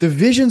 the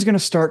vision's going to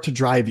start to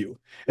drive you.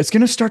 It's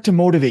going to start to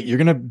motivate you. You're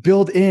going to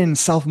build in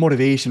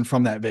self-motivation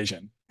from that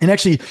vision. And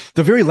actually,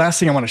 the very last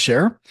thing I want to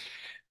share,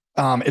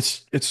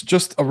 it's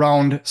just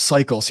around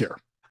cycles here.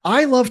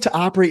 I love to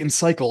operate in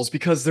cycles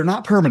because they're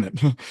not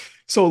permanent.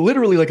 So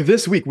literally, like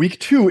this week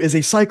 2 is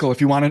a cycle if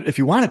you want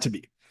it to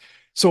be.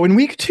 So in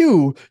week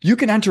 2, you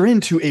can enter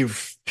into a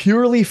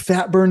purely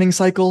fat burning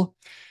cycle,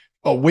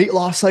 a weight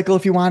loss cycle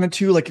if you wanted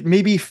to. Like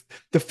maybe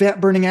the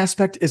fat burning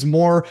aspect is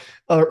more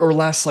or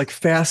less like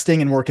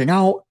fasting and working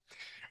out.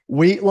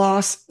 Weight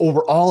loss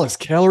overall is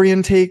calorie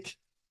intake.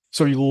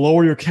 So you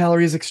lower your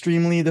calories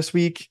extremely this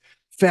week.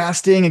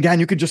 Fasting, again,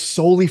 you could just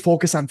solely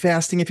focus on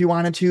fasting if you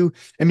wanted to,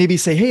 and maybe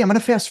say, hey, I'm going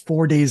to fast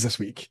 4 days this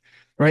week,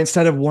 right?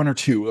 Instead of 1 or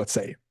 2, let's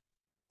say.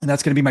 And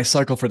that's going to be my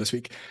cycle for this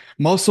week.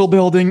 Muscle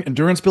building,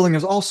 endurance building,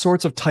 there's all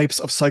sorts of types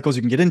of cycles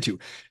you can get into.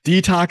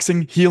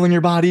 Detoxing, healing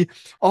your body.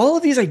 All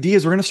of these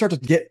ideas, we're going to start to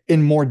get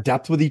in more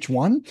depth with each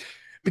one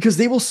because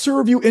they will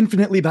serve you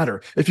infinitely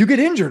better. If you get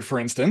injured, for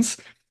instance,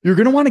 you're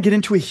going to want to get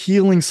into a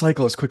healing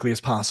cycle as quickly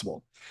as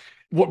possible.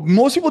 What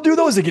most people do,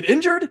 though, is they get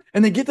injured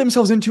and they get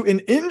themselves into an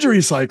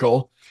injury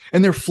cycle,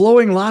 and they're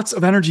flowing lots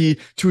of energy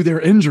to their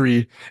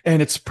injury,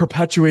 and it's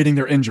perpetuating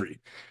their injury.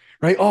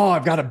 Right? Oh,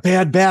 I've got a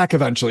bad back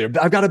eventually.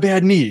 I've got a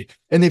bad knee.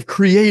 And they've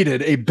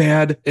created a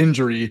bad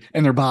injury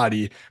in their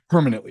body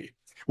permanently.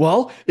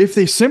 Well, if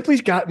they simply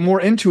got more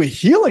into a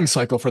healing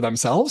cycle for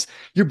themselves,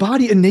 your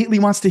body innately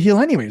wants to heal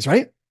anyways,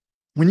 right?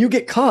 When you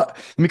get cut,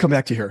 let me come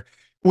back to here.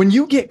 When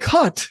you get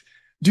cut,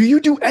 do you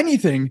do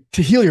anything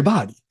to heal your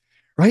body?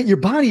 Right? Your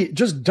body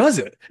just does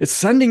it. It's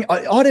sending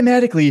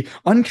automatically,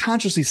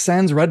 unconsciously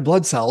sends red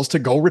blood cells to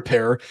go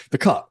repair the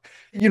cut.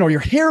 You know, your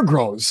hair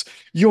grows,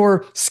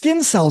 your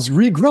skin cells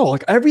regrow.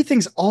 Like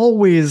everything's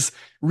always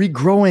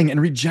regrowing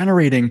and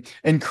regenerating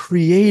and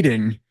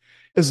creating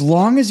as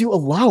long as you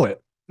allow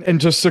it. And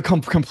just to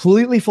come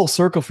completely full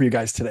circle for you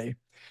guys today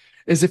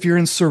is if you're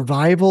in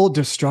survival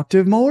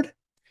destructive mode,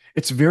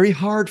 it's very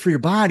hard for your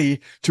body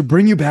to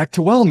bring you back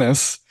to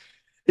wellness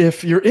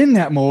if you're in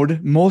that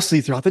mode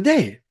mostly throughout the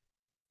day.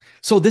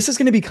 So this is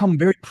going to become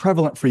very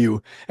prevalent for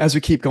you as we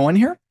keep going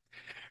here.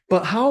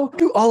 But how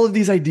do all of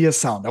these ideas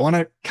sound? I want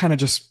to kind of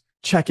just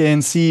check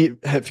in, see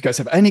if you guys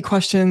have any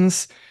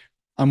questions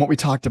on what we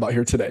talked about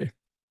here today.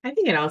 I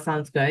think it all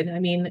sounds good. I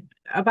mean,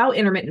 about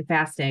intermittent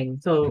fasting.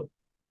 So,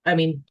 I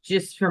mean,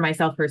 just for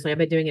myself personally, I've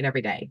been doing it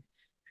every day.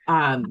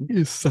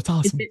 Yes, that's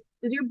awesome.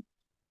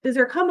 Does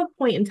there come a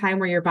point in time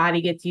where your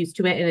body gets used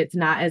to it and it's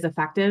not as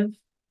effective?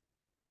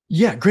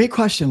 Yeah, great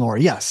question, Laura.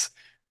 Yes.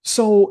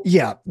 So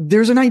yeah,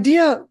 there's an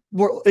idea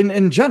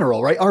in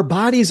general, right? Our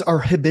bodies are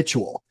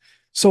habitual.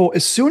 So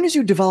as soon as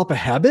you develop a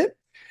habit,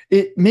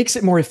 it makes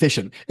it more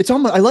efficient. It's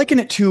almost, I liken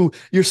it to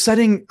you're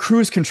setting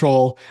cruise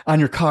control on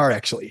your car,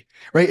 actually,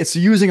 right? It's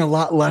using a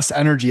lot less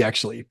energy,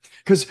 actually,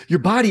 because your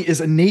body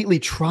is innately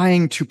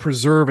trying to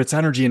preserve its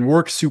energy and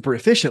work super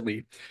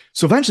efficiently.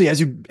 So eventually,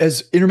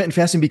 as intermittent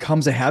fasting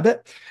becomes a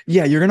habit,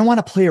 yeah, you're going to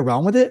want to play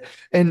around with it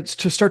and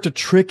to start to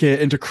trick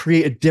it and to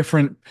create a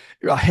different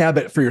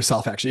habit for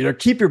yourself, actually, to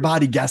keep your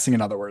body guessing,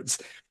 in other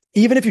words.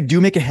 Even if you do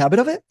make a habit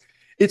of it,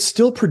 it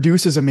still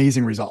produces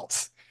amazing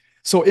results.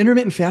 So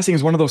intermittent fasting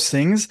is one of those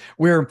things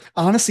where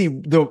honestly,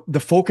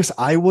 the focus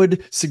I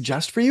would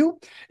suggest for you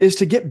is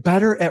to get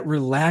better at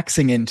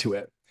relaxing into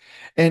it.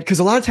 And because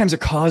a lot of times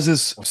it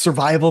causes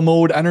survival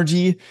mode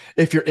energy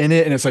if you're in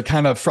it and it's like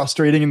kind of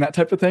frustrating and that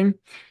type of thing.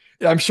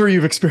 I'm sure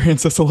you've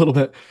experienced this a little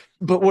bit.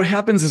 But what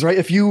happens is, right,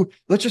 if you,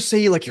 let's just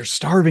say like you're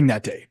starving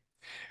that day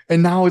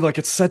and now like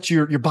it sets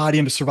your body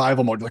into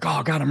survival mode, like,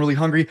 oh God, I'm really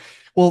hungry.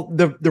 Well,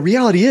 the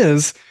reality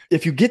is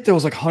if you get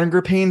those like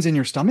hunger pains in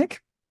your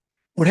stomach,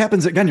 what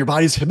happens again, your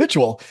body's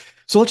habitual.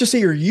 So let's just say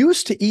you're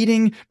used to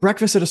eating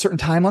breakfast at a certain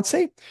time, let's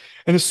say.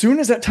 And as soon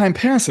as that time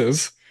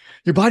passes,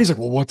 your body's like,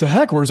 well, what the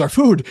heck? Where's our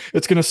food?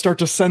 It's going to start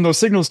to send those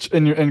signals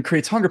and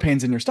creates hunger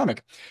pains in your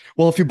stomach.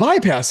 Well, if you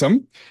bypass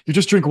them, you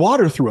just drink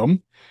water through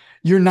them,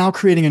 you're now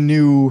creating a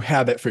new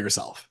habit for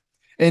yourself.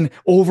 And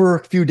over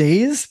a few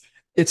days,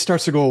 it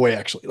starts to go away,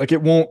 actually. Like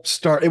it won't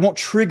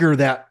trigger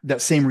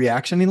that same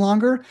reaction any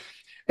longer.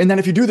 And then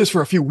if you do this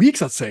for a few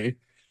weeks, let's say,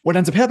 what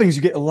ends up happening is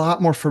you get a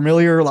lot more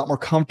familiar, a lot more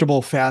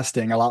comfortable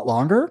fasting a lot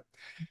longer.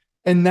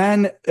 And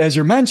then, as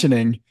you're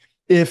mentioning,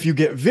 if you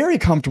get very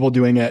comfortable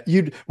doing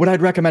it, what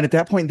I'd recommend at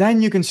that point, then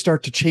you can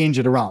start to change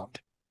it around.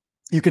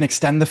 You can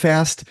extend the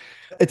fast.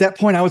 At that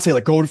point, I would say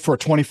like go for a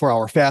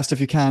 24-hour fast if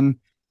you can,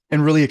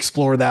 and really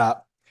explore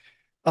that,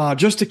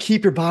 just to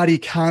keep your body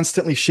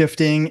constantly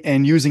shifting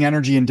and using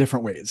energy in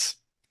different ways.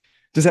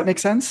 Does that make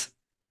sense?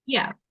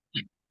 Yeah.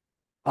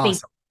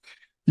 Awesome.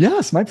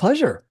 Yes, my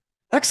pleasure.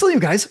 Excellent,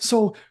 you guys.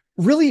 So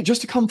really,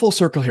 just to come full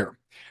circle here,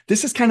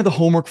 this is kind of the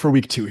homework for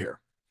week 2 here.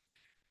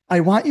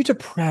 I want you to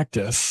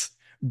practice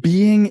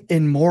being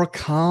in more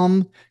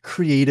calm,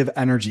 creative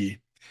energy.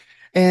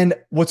 And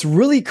what's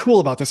really cool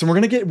about this, and we're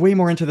going to get way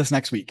more into this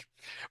next week,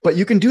 but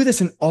you can do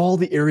this in all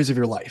the areas of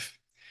your life.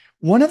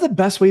 One of the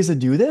best ways to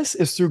do this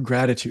is through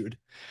gratitude.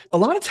 A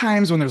lot of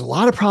times when there's a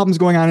lot of problems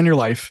going on in your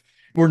life,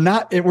 we're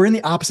in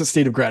the opposite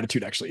state of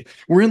gratitude, actually.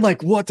 We're in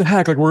like, what the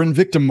heck? Like we're in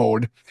victim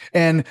mode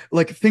and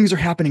like things are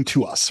happening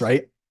to us,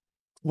 right?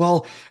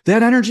 Well,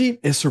 that energy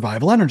is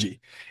survival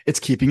energy. It's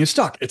keeping you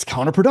stuck. It's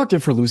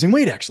counterproductive for losing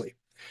weight, actually.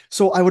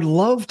 So I would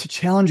love to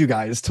challenge you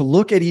guys to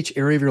look at each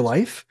area of your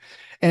life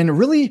and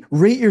really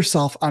rate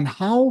yourself on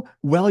how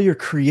well you're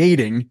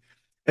creating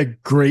a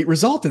great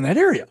result in that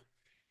area.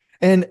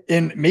 And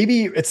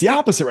maybe it's the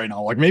opposite right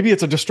now. Like maybe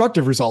it's a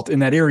destructive result in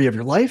that area of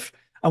your life.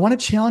 I want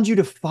to challenge you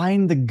to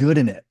find the good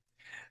in it.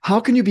 How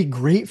can you be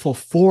grateful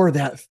for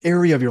that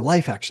area of your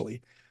life,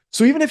 actually?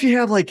 So even if you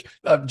have like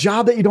a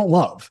job that you don't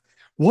love,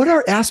 what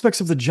are aspects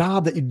of the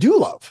job that you do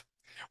love?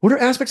 What are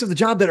aspects of the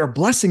job that are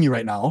blessing you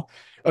right now?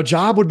 A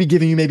job would be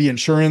giving you maybe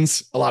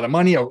insurance, a lot of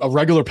money, a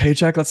regular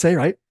paycheck, let's say,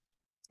 right?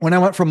 When I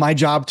went from my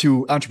job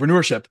to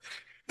entrepreneurship,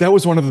 that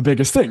was one of the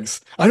biggest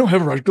things. I don't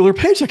have a regular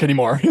paycheck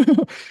anymore,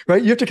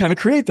 right? You have to kind of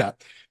create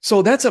that.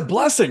 So that's a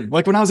blessing.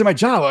 Like when I was in my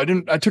job,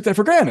 I took that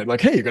for granted.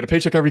 Like, hey, you got a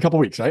paycheck every couple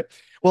of weeks, right?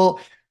 Well,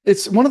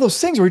 it's one of those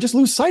things where we just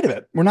lose sight of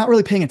it. We're not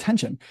really paying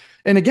attention.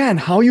 And again,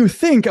 how you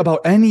think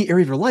about any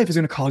area of your life is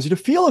going to cause you to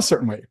feel a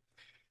certain way.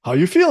 How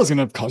you feel is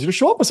going to cause you to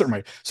show up a certain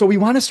way. So we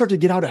want to start to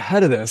get out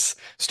ahead of this,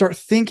 start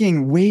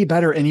thinking way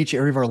better in each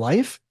area of our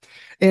life.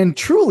 And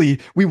truly,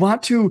 we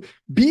want to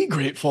be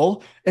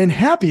grateful and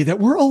happy that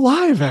we're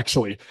alive,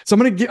 actually. So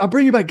I'll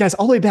bring you back, guys,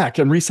 all the way back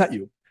and reset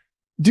you.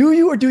 Do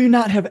you or do you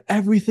not have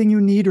everything you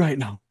need right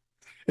now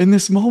in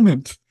this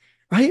moment,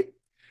 right?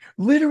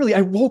 Literally,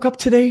 I woke up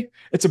today.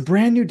 It's a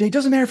brand new day.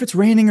 Doesn't matter if it's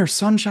raining or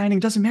sun shining,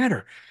 doesn't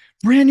matter.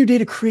 Brand new day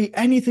to create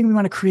anything we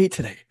want to create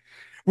today.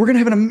 We're going to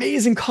have an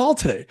amazing call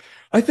today.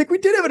 I think we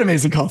did have an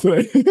amazing call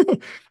today.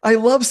 I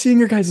love seeing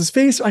your guys'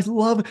 face. I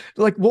love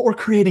like what we're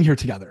creating here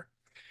together.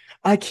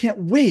 I can't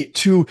wait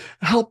to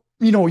help,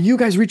 you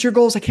guys reach your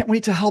goals. I can't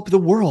wait to help the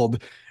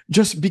world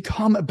just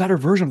become a better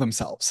version of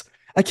themselves.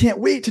 I can't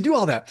wait to do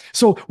all that.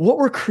 So what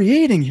we're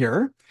creating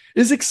here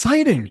is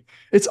exciting.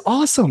 It's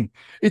awesome.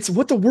 It's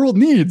what the world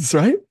needs,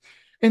 right?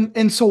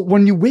 And so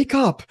when you wake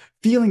up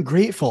feeling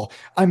grateful,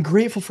 I'm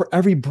grateful for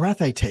every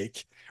breath I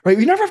take, right?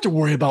 You never have to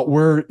worry about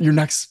where your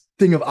next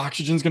thing of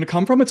oxygen is going to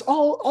come from. It's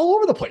all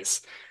over the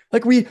place.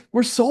 Like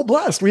we're so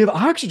blessed. We have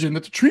oxygen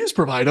that the trees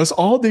provide us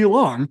all day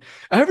long,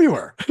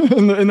 everywhere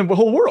in the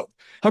whole world.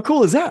 How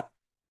cool is that?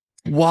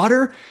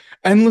 Water,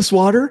 endless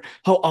water,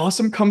 how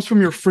awesome comes from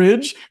your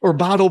fridge or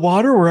bottled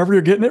water, wherever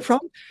you're getting it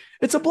from.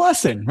 It's a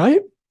blessing,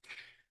 right?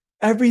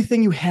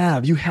 Everything you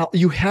have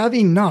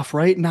enough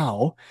right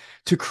now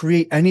to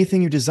create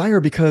anything you desire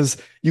because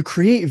you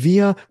create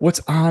via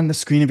what's on the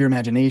screen of your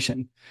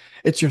imagination.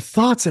 It's your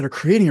thoughts that are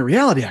creating your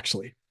reality,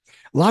 actually.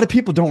 A lot of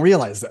people don't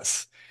realize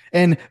this.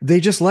 And they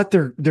just let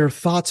their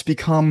thoughts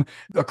become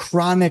a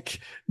chronic,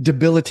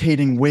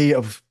 debilitating way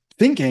of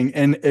thinking,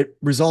 and it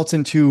results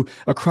into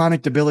a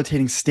chronic,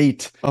 debilitating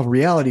state of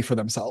reality for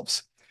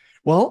themselves.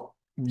 Well,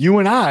 you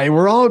and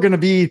we're all going to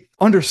be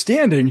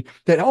understanding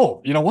that,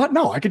 oh, you know what?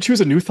 No, I could choose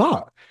a new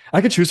thought.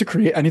 I could choose to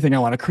create anything I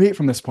want to create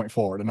from this point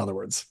forward. In other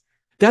words,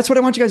 that's what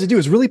I want you guys to do,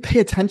 is really pay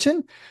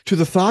attention to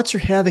the thoughts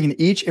you're having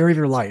in each area of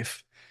your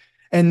life.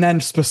 And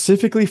then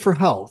specifically for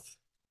health,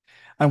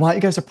 I want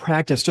you guys to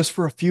practice just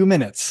for a few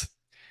minutes.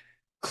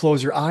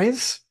 Close your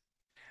eyes,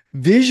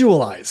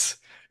 visualize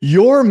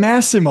your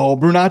Massimo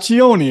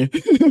Brunaccioni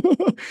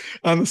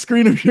on the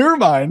screen of your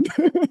mind.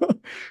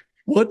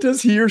 What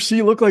does he or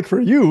she look like for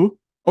you?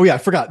 Oh yeah, I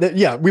forgot that.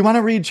 Yeah, we want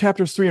to read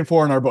chapters 3 and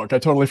 4 in our book. I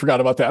totally forgot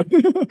about that.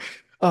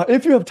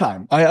 If you have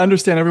time, I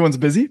understand everyone's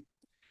busy,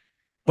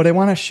 but I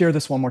want to share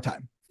this one more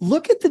time.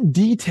 Look at the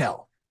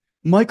detail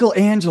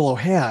Michelangelo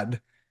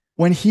had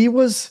when he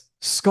was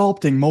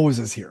sculpting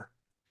Moses here.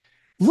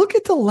 Look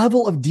at the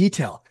level of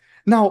detail.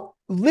 Now,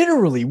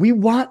 literally, we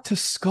want to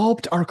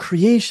sculpt our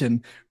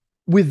creation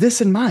with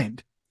this in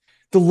mind.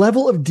 The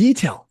level of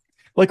detail.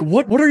 Like,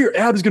 what are your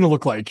abs going to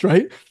look like,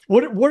 right?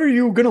 What are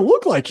you going to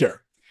look like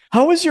here?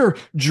 How is your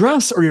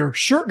dress or your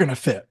shirt going to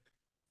fit?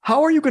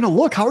 How are you going to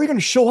look? How are you going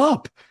to show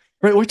up?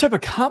 Right? What type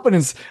of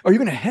confidence are you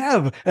going to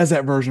have as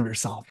that version of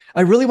yourself?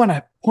 I really want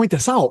to point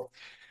this out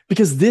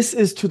because this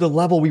is to the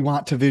level we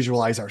want to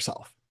visualize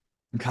ourselves.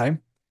 Okay.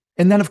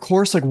 And then, of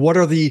course, like, what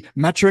are the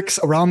metrics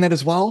around that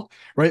as well,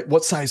 right?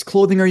 What size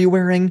clothing are you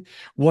wearing?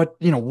 What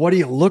do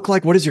you look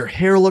like? What does your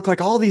hair look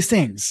like? All these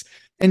things.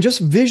 And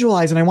just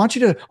visualize. And I want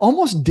you to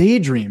almost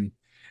daydream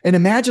and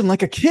imagine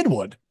like a kid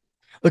would,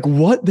 like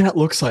what that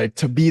looks like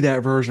to be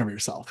that version of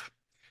yourself.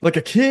 Like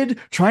a kid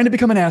trying to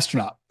become an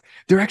astronaut.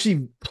 They're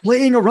actually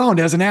playing around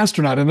as an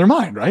astronaut in their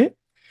mind, right?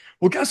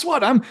 Well, guess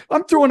what? I'm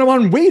throwing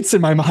on weights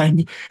in my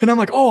mind, and I'm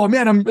like, oh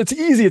man, it's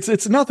easy.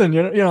 It's nothing,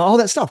 all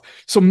that stuff.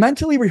 So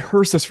mentally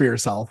rehearse this for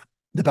yourself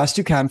the best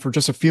you can for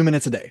just a few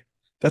minutes a day.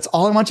 That's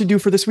all I want you to do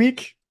for this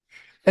week.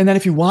 And then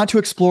if you want to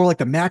explore like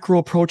the macro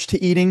approach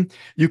to eating,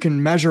 you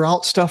can measure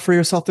out stuff for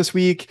yourself this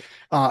week.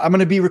 I'm going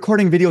to be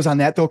recording videos on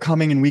that though,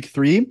 coming in week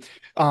 3,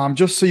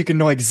 just so you can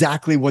know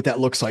exactly what that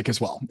looks like as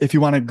well, if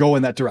you want to go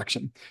in that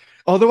direction.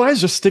 Otherwise,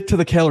 just stick to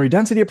the calorie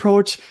density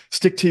approach,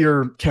 stick to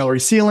your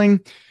calorie ceiling,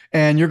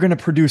 and you're going to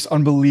produce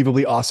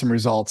unbelievably awesome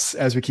results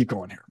as we keep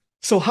going here.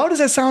 So how does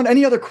that sound?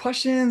 Any other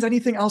questions?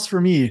 Anything else for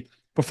me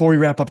before we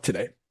wrap up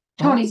today?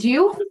 Tony, do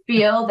you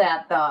feel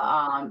that the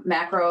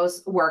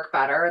macros work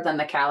better than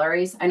the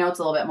calories? I know it's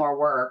a little bit more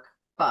work,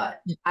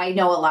 but I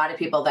know a lot of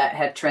people that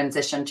had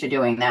transitioned to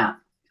doing that.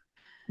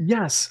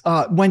 Yes.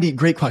 Wendy,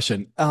 great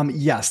question.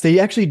 Yes, they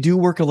actually do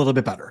work a little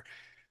bit better.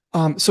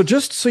 So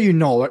just so you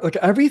know, like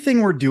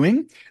everything we're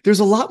doing, there's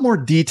a lot more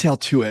detail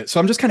to it. So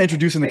I'm just kind of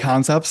introducing the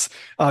concepts,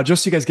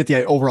 just so you guys get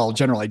the overall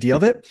general idea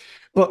of it.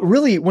 But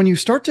really, when you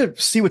start to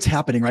see what's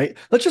happening, right?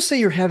 Let's just say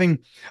you're having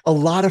a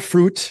lot of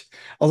fruit,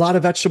 a lot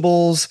of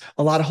vegetables,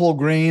 a lot of whole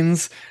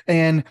grains,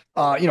 and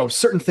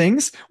certain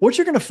things. What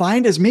you're going to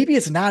find is maybe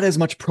it's not as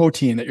much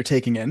protein that you're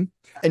taking in,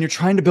 and you're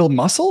trying to build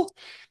muscle.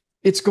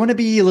 It's going to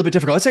be a little bit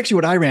difficult. That's actually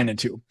what I ran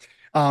into.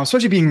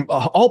 Especially being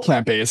all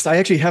plant-based. I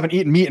actually haven't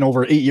eaten meat in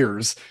over 8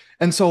 years.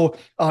 And so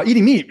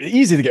eating meat,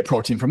 easy to get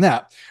protein from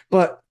that.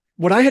 But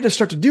what I had to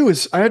start to do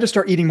is I had to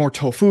start eating more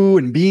tofu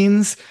and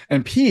beans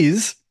and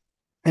peas,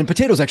 and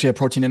potatoes actually have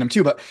protein in them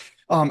too. But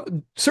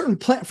certain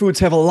plant foods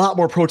have a lot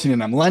more protein in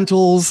them.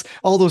 Lentils,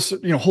 all those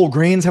whole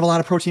grains have a lot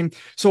of protein.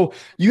 So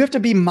you have to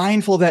be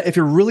mindful that if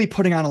you're really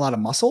putting on a lot of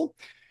muscle.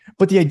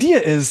 But the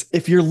idea is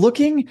if you're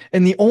looking,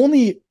 and the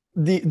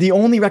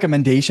only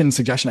recommendation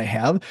suggestion I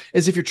have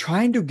is if you're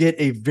trying to get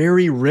a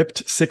very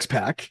ripped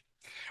 6-pack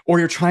or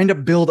you're trying to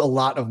build a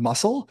lot of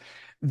muscle,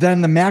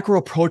 then the macro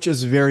approach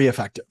is very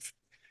effective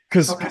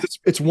because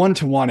it's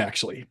 1-to-1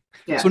 actually.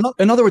 Yeah. So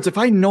in other words, if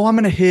I know I'm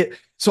going to hit,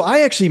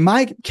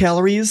 my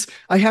calories,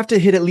 I have to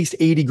hit at least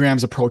 80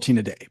 grams of protein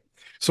a day.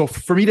 So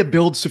for me to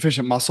build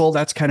sufficient muscle,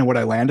 that's kind of what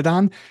I landed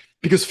on,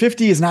 because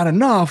 50 is not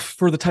enough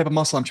for the type of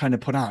muscle I'm trying to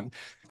put on.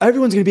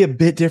 Everyone's going to be a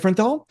bit different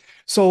though.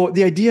 So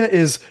the idea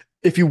is,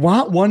 if you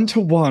want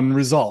 1-to-1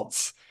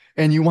 results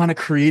and you want to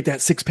create that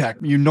 6-pack,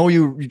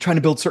 you're trying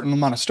to build a certain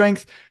amount of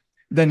strength,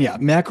 then yeah,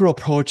 macro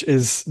approach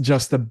is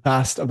just the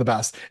best of the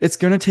best. It's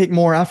going to take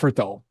more effort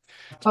though.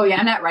 Oh yeah,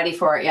 I'm not ready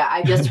for it. Yeah,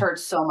 I just heard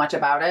so much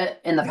about it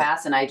in the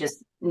past and I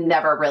just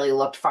never really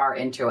looked far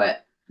into it.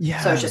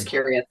 Yeah. So I was just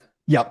curious.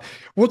 Yep.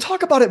 We'll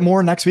talk about it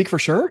more next week for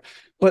sure.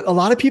 But a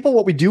lot of people,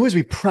 what we do is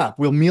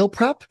we'll meal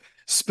prep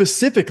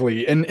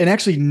specifically and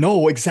actually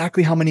know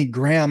exactly how many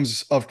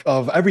grams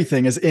of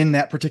everything is in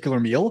that particular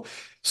meal.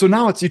 So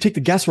now you take the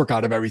guesswork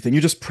out of everything.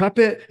 You just prep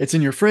it, it's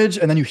in your fridge,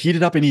 and then you heat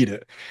it up and eat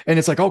it. And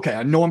it's like, okay,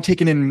 I know I'm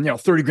taking in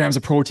 30 grams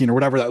of protein or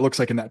whatever that looks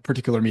like in that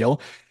particular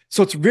meal.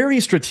 So it's very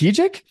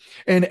strategic,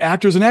 and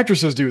actors and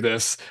actresses do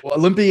this.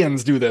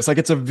 Olympians do this. Like,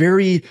 it's a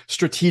very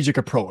strategic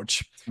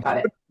approach. Got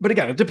it. But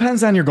again, it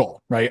depends on your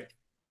goal, right?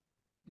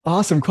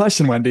 Awesome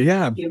question, Wendy.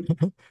 Yeah. Thank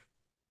you.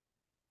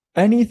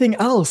 Anything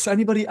else?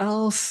 Anybody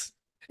else?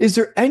 Is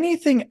there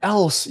anything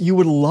else you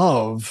would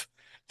love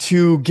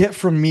to get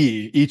from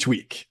me each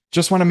week?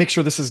 Just want to make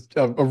sure this is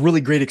a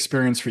really great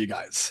experience for you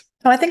guys.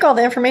 Oh, I think all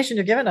the information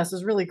you're giving us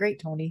is really great,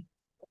 Tony.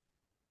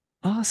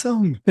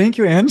 Awesome. Thank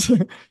you, Anne.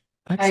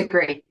 I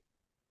agree.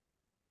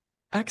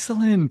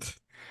 Excellent.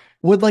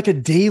 Would like a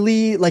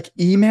daily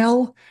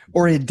email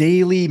or a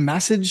daily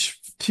message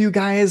to you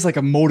guys, like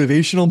a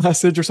motivational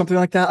message or something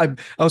like that?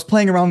 I was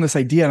playing around with this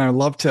idea and I'd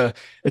love to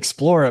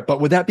explore it, but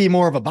would that be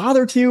more of a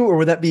bother to you or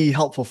would that be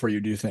helpful for you,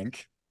 do you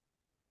think?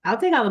 I'll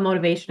take all the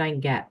motivation I can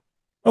get.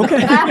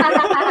 Okay.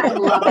 I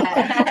love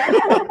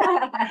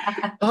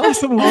it.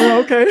 Awesome, Laura.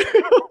 Okay.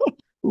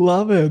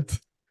 Love it.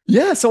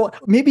 Yeah. So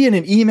maybe in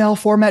an email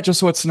format, just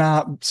so it's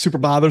not super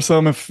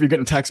bothersome if you're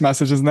getting text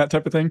messages and that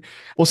type of thing.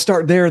 We'll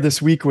start there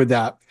this week with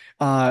that.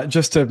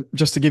 Just to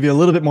give you a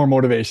little bit more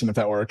motivation, if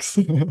that works.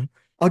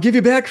 I'll give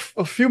you back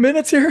a few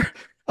minutes here.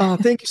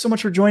 Thank you so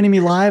much for joining me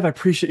live. I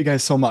appreciate you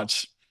guys so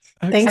much.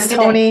 Thanks, Have a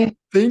good Tony.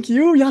 Thank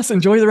you. Yes.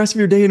 Enjoy the rest of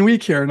your day and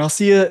week here, and I'll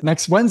see you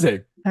next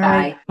Wednesday. All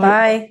right.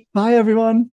 Bye. Bye. Bye, everyone.